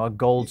a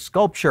gold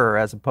sculpture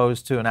as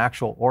opposed to an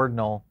actual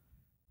ordinal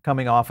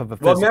coming off of a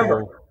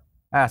physical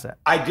asset?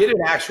 I did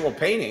an actual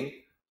painting.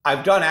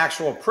 I've done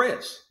actual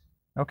prints.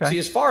 Okay. See,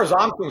 as far as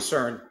I'm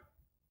concerned,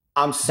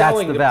 I'm That's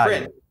selling the the value.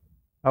 print.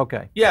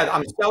 Okay. Yeah,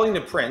 I'm selling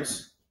the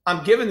prints.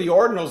 I'm giving the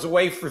ordinals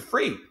away for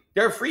free.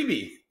 They're a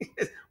freebie.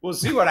 We'll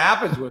see what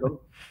happens with them.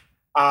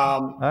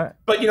 All right.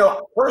 But,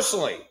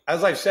 personally,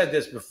 as I've said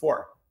this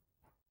before,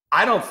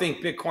 I don't think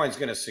Bitcoin's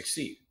going to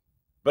succeed.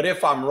 But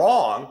if I'm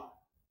wrong,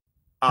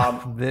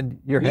 then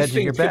you're these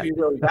hedging your things could bet. be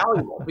really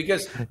valuable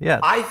because Yes.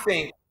 I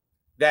think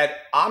that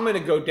I'm going to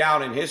go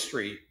down in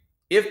history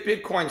if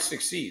Bitcoin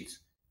succeeds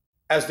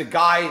as the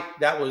guy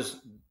that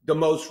was the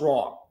most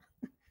wrong,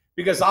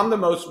 because I'm the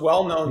most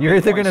well-known. You're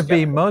either Bitcoin going to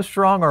be skeptic. most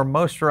wrong or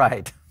most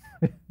right.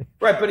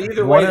 Right, but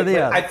either One way, or the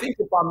but other. I think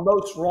if I'm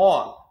most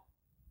wrong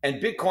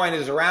and Bitcoin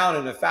is around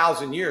in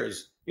 1,000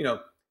 years,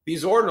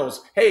 these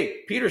ordinals,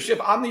 hey, Peter Schiff,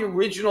 I'm the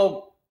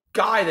original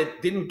guy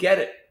that didn't get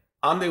it.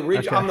 I'm the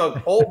original. Okay. I'm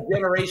the old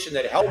generation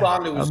that held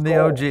on to his I'm the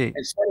gold OG.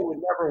 and said it would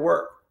never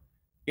work.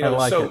 I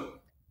like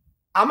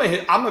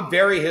it. I'm a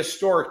very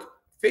historic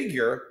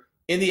figure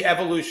in the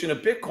evolution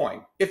of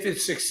Bitcoin if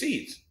it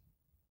succeeds.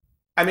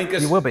 I mean,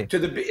 because You will be.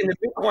 in the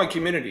Bitcoin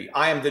community,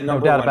 I am the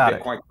number doubt one about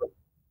it. Bitcoin.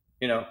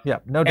 Yeah,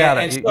 no doubt.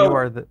 And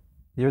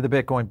You're the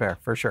Bitcoin bear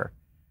for sure.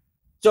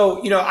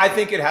 So, I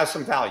think it has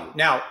some value.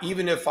 Now,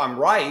 even if I'm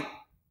right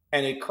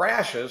and it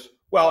crashes,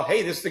 well,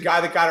 hey, this is the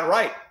guy that got it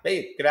right. Hey,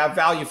 it could have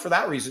value for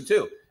that reason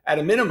too. At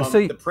a minimum,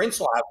 the prints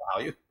will have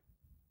value.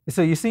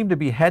 So you seem to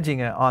be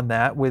hedging on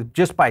that with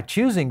just by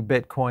choosing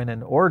Bitcoin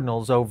and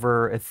ordinals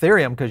over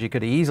Ethereum, because you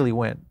could easily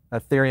win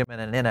Ethereum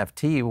and an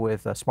NFT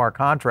with a smart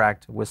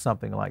contract with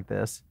something like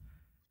this.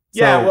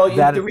 Yeah, well,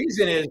 the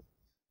reason is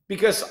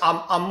because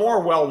I'm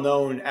more well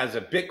known as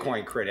a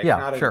Bitcoin critic,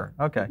 not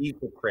a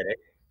ether critic,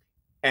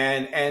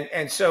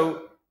 and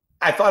so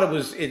I thought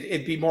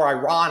it'd be more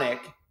ironic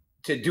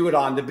to do it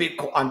on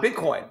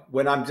Bitcoin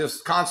when I'm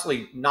just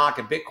constantly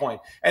knocking Bitcoin.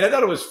 And I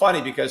thought it was funny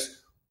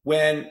because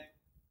when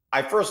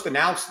I first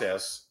announced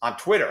this on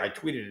Twitter, I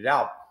tweeted it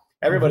out.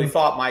 Everybody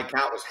thought my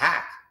account was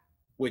hacked,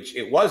 which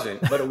it wasn't.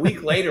 But a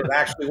week later, it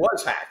actually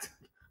was hacked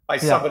by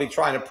somebody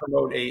trying to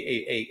promote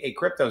a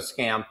crypto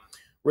scam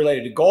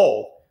related to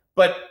gold.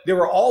 But there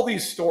were all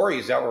these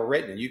stories that were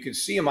written. You can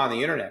see them on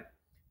the internet.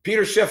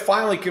 Peter Schiff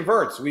finally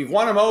converts. We've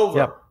won him over.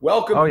 Yep.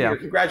 Welcome, Peter.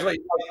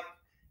 Congratulations.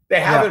 They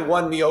haven't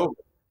won me over.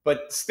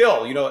 But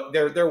still,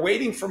 they're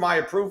waiting for my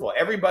approval.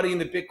 Everybody in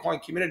the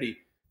Bitcoin community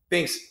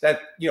thinks that,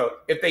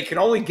 if they can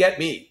only get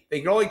me, they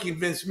can only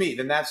convince me,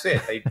 then that's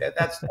it.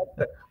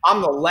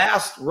 I'm the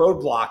last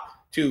roadblock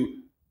to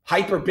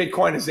hyper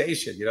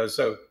Bitcoinization,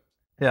 so.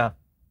 Yeah.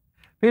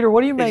 Peter,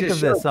 what do you make of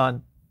this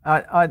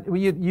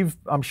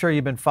I'm sure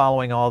you've been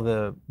following all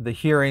the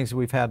hearings.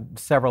 We've had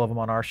several of them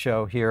on our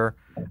show here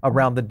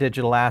around the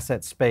digital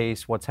asset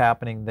space, what's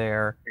happening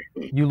there.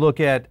 You look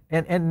at,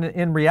 and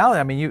in reality,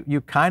 I mean,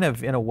 you kind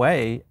of, in a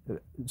way,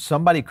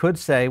 somebody could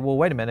say, well,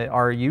 wait a minute,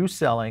 are you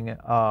selling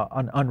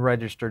an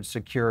unregistered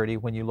security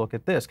when you look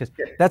at this? Because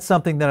that's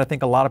something that I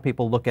think a lot of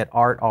people look at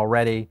art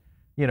already,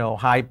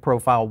 high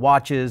profile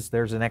watches,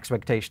 there's an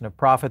expectation of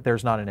profit.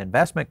 There's not an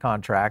investment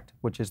contract,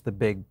 which is the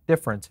big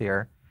difference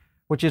here,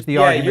 which is the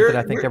argument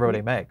that I think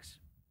everybody makes.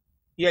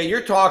 Yeah,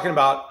 you're talking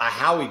about a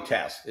Howey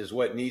test is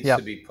what needs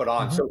to be put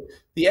on. So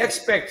the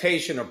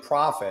expectation of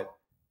profit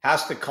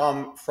has to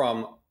come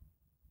from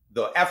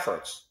the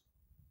efforts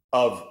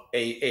of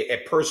a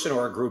person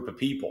or a group of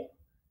people.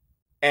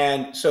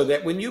 And so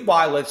that when you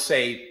buy, let's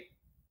say,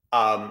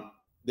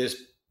 this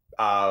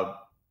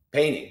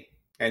painting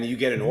and you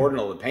get an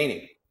ordinal of the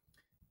painting,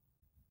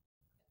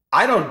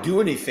 I don't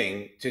do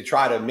anything to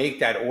try to make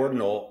that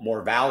ordinal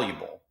more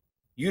valuable.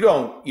 You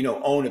don't,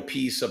 own a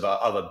piece of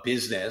a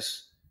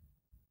business.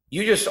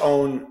 You just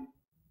own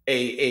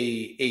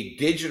a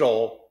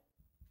digital,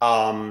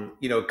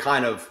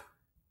 kind of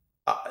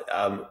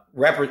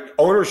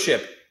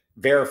ownership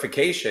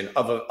verification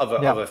of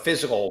a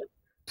physical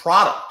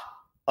product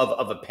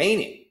of a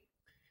painting.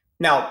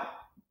 Now,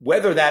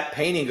 whether that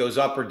painting goes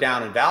up or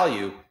down in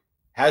value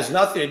has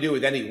nothing to do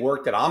with any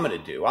work that I'm going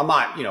to do. I'm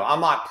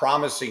not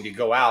promising to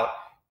go out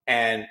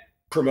and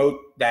promote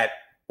that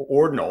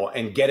ordinal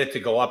and get it to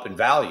go up in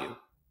value.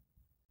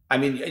 I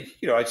mean,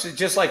 it's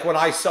just like when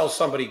I sell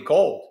somebody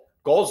gold.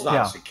 Gold's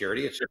not a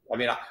security. It's just,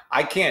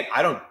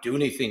 I don't do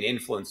anything to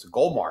influence the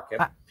gold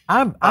market.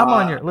 I'm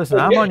on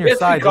your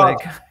side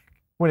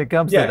when it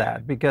comes to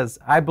that, because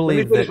I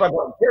believe that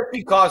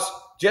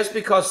just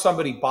because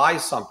somebody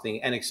buys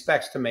something and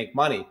expects to make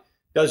money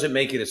doesn't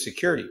make it a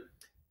security.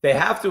 They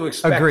have to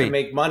expect to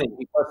make money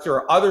because there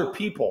are other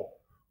people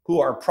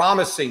who are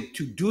promising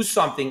to do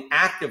something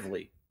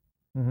actively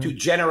to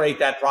generate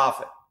that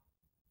profit.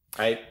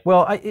 Right.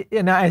 Well,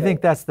 I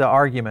think that's the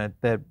argument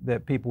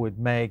that people would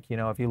make,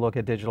 if you look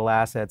at digital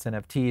assets,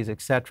 NFTs,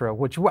 et cetera,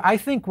 which I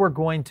think we're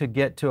going to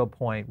get to a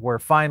point where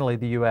finally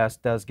the U.S.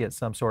 does get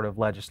some sort of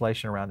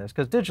legislation around this,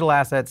 because digital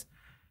assets,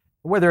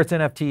 whether it's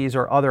NFTs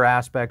or other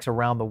aspects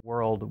around the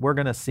world, we're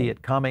going to see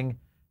it coming.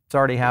 It's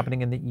already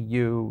happening in the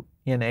EU,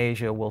 in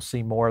Asia. We'll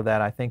see more of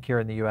that. I think here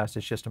in the U.S.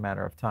 it's just a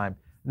matter of time.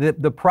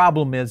 The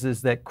problem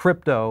is that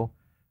crypto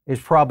is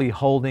probably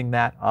holding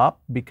that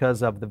up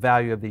because of the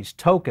value of these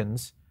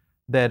tokens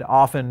that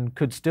often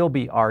could still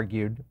be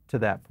argued to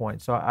that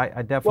point. So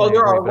I definitely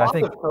there agree. are a But I lot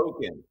think of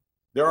tokens.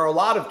 There are a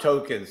lot of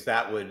tokens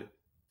that would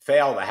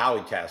fail the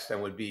Howey test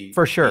and would be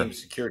for sure. deemed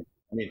security.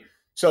 I mean,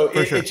 so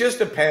sure. it just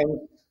depends.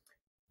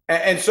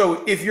 And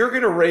so if you're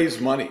going to raise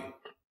money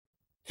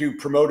to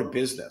promote a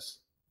business,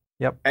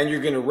 yep, and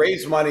you're going to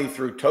raise money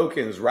through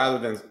tokens rather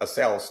than a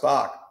sale of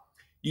stock,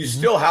 you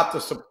still have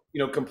to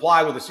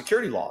comply with the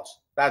security laws.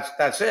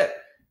 That's it.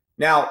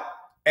 Now,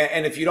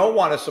 and if you don't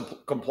want to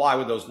comply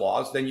with those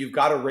laws, then you've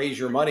got to raise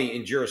your money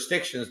in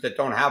jurisdictions that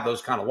don't have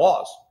those kind of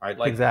laws, right?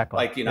 Like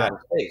the United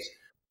States.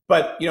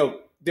 But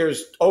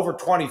there's over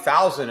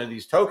 20,000 of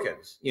these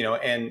tokens,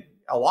 and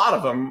a lot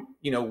of them,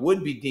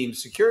 would be deemed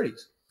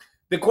securities.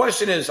 The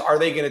question is, are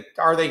they going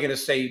to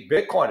say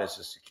Bitcoin is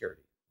a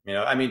security?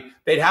 I mean,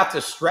 they'd have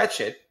to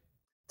stretch it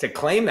to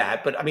claim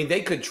that, but I mean,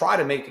 they could try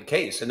to make the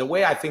case. And the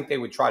way I think they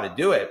would try to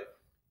do it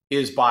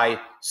is by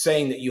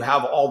saying that you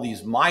have all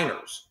these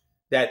miners,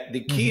 that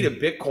the key to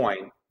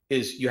Bitcoin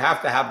is you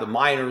have to have the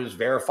miners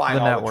verifying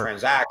all the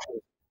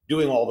transactions,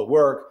 doing all the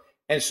work.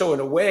 And so in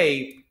a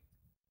way,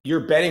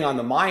 you're betting on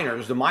the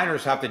miners. The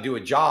miners have to do a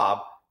job.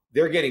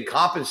 They're getting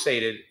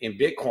compensated in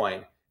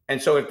Bitcoin.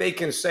 And so if they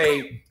can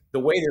say the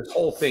way this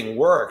whole thing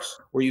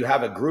works, where you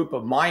have a group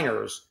of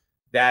miners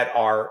that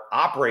are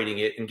operating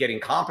it and getting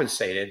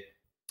compensated,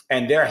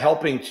 and they're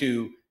helping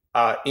to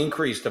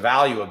increase the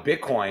value of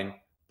Bitcoin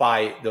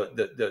by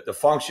the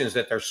functions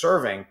that they're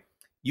serving,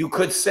 you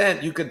could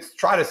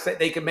try to say,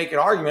 they could make an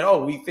argument,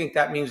 oh, we think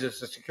that means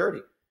it's a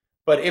security.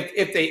 But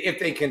if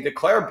they can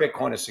declare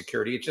Bitcoin a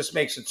security, it just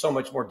makes it so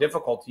much more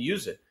difficult to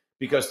use it,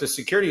 because the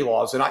security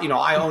laws, and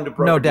I owned a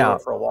broker dealer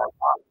for a long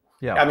time.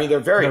 Yeah, I mean, they're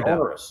very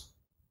onerous.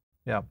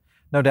 Yeah.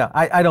 No doubt.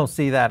 I don't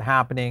see that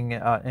happening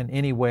in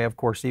any way. Of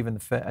course, even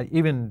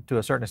to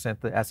a certain extent,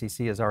 the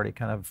SEC has already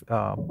kind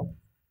of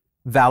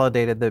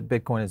validated that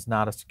Bitcoin is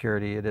not a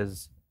security. It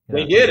is.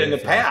 They did in the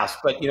past,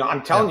 but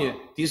I'm telling you,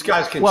 these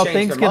guys can change their mind. Well,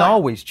 things can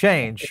always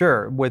change,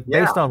 sure,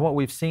 based on what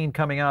we've seen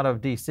coming out of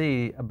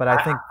DC. But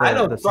I think I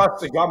don't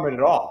trust the government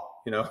at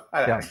all.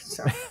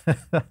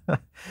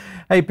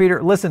 Hey,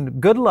 Peter, listen.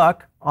 Good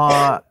luck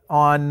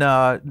on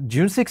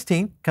June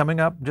 16th, coming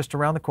up just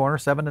around the corner,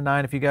 7 to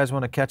 9. If you guys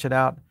want to catch it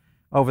out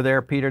over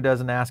there, Peter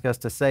doesn't ask us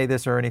to say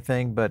this or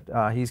anything, but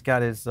he's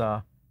got his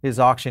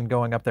auction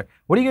going up there.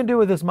 What are you going to do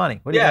with this money?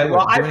 What are you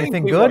going to do? Do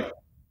anything good?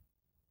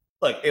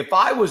 Look, if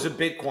I was a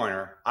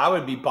Bitcoiner, I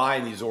would be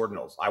buying these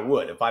ordinals. I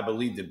would, if I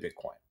believed in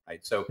Bitcoin, right?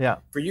 So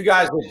for you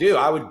guys to do,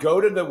 I would go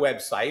to the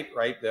website,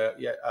 right?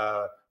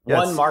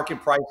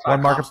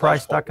 OneMarketPrice.com.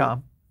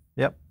 OneMarketPrice.com.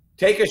 Yep.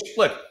 Take a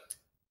look.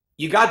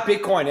 You got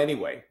Bitcoin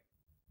anyway.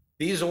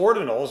 These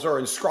ordinals are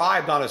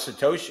inscribed on a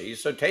Satoshi.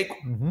 So take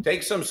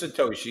some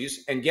Satoshis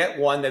and get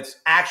one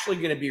that's actually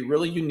going to be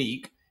really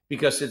unique,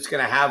 because it's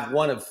going to have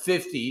one of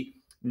 50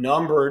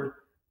 numbered,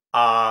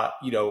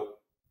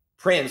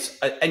 prints,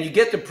 and you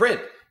get the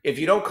print. If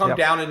you don't come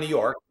down in New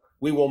York,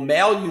 we will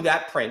mail you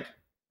that print,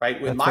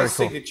 right, with my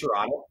signature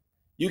on it.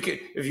 You can,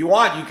 if you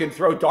want, you can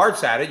throw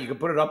darts at it. You can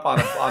put it up on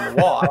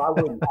the wall. I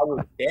wouldn't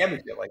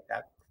damage it like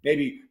that.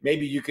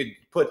 Maybe you could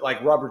put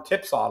like rubber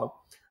tips on them.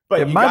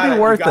 But it might be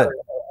worth it.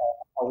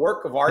 A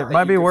work of art. It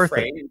might be worth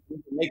it. You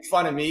can make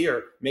fun of me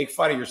or make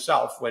fun of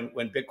yourself when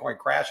Bitcoin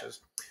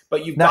crashes.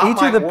 But you've now got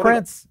each of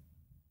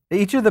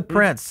the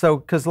prints. So,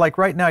 because like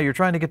right now you're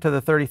trying to get to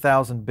the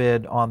 30,000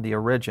 bid on the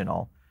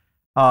original.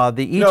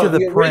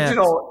 The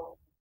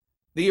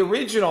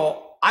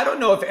original. I don't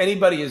know if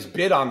anybody has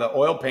bid on the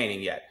oil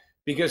painting yet,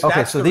 because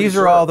so these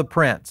are all the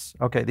prints.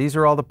 Okay, these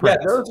are all the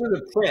prints. Yeah, those are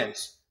the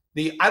prints.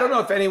 I don't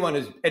know if anyone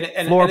is.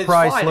 And floor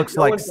price looks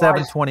like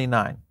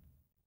 $729.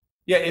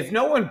 Yeah, if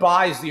no one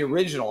buys the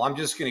original, I'm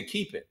just going to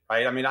keep it,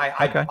 right? I mean,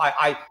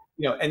 I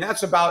and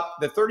that's about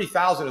the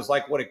 30,000 is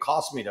like what it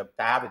cost me to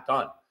have it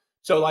done.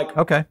 So like,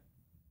 okay,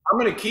 I'm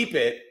going to keep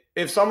it.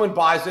 If someone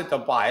buys it, they'll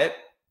buy it.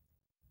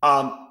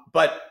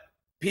 But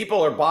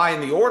people are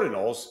buying the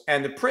ordinals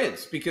and the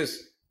prints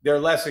because they're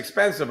less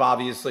expensive,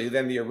 obviously,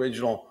 than the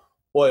original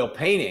oil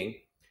painting.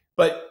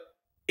 But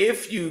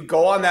if you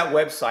go on that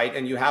website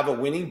and you have a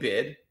winning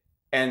bid,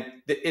 and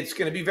it's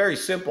going to be very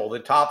simple. The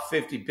top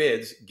 50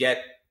 bids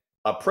get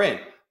a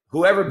print.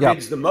 Whoever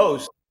bids the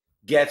most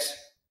gets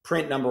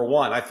print number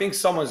one. I think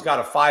someone's got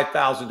a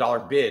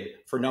 $5,000 bid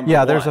for number one.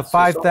 Yeah, there's a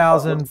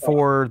 5,000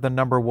 for the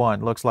number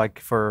one. Looks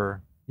like the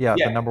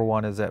number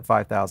one is at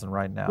 5,000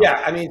 right now.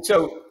 Yeah, I mean,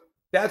 so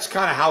that's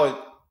kind of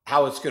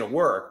how it's going to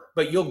work.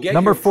 But you'll get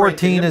number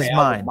 14 is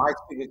mine.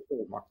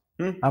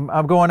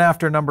 I'm going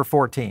after number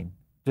 14,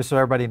 just so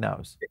everybody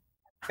knows.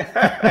 Well,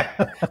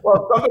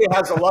 if somebody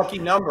has a lucky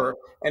number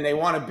and they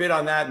want to bid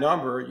on that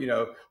number,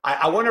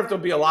 I wonder if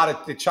there'll be a lot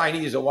of the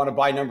Chinese that want to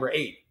buy number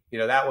 8.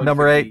 That one.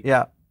 Number 8,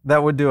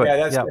 that would do it. Yeah,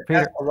 that's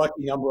a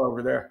lucky number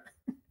over there.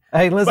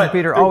 Hey, listen,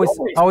 Peter,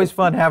 always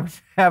fun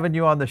having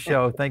you on the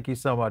show. Thank you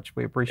so much.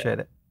 We appreciate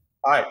it.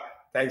 All right,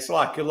 thanks a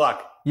lot. Good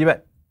luck. You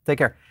bet. Take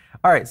care.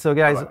 All right, so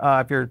guys,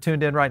 if you're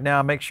tuned in right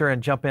now, make sure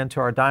and jump into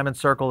our Diamond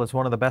Circle. It's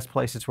one of the best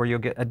places where you'll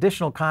get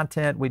additional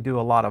content. We do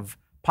a lot of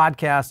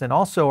podcasts and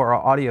also our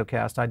audio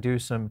cast. I do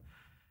some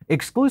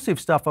exclusive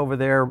stuff over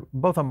there,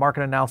 both on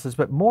market analysis,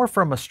 but more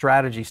from a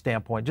strategy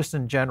standpoint, just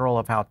in general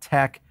of how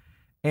tech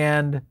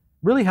and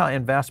really how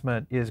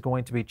investment is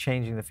going to be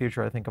changing the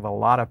future, I think, of a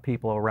lot of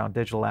people around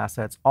digital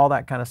assets. All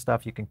that kind of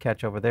stuff you can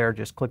catch over there.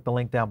 Just click the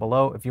link down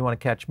below. If you want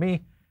to catch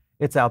me,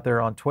 it's out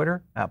there on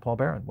Twitter, @Paul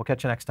Barron. We'll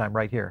catch you next time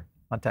right here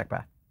on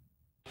TechPath.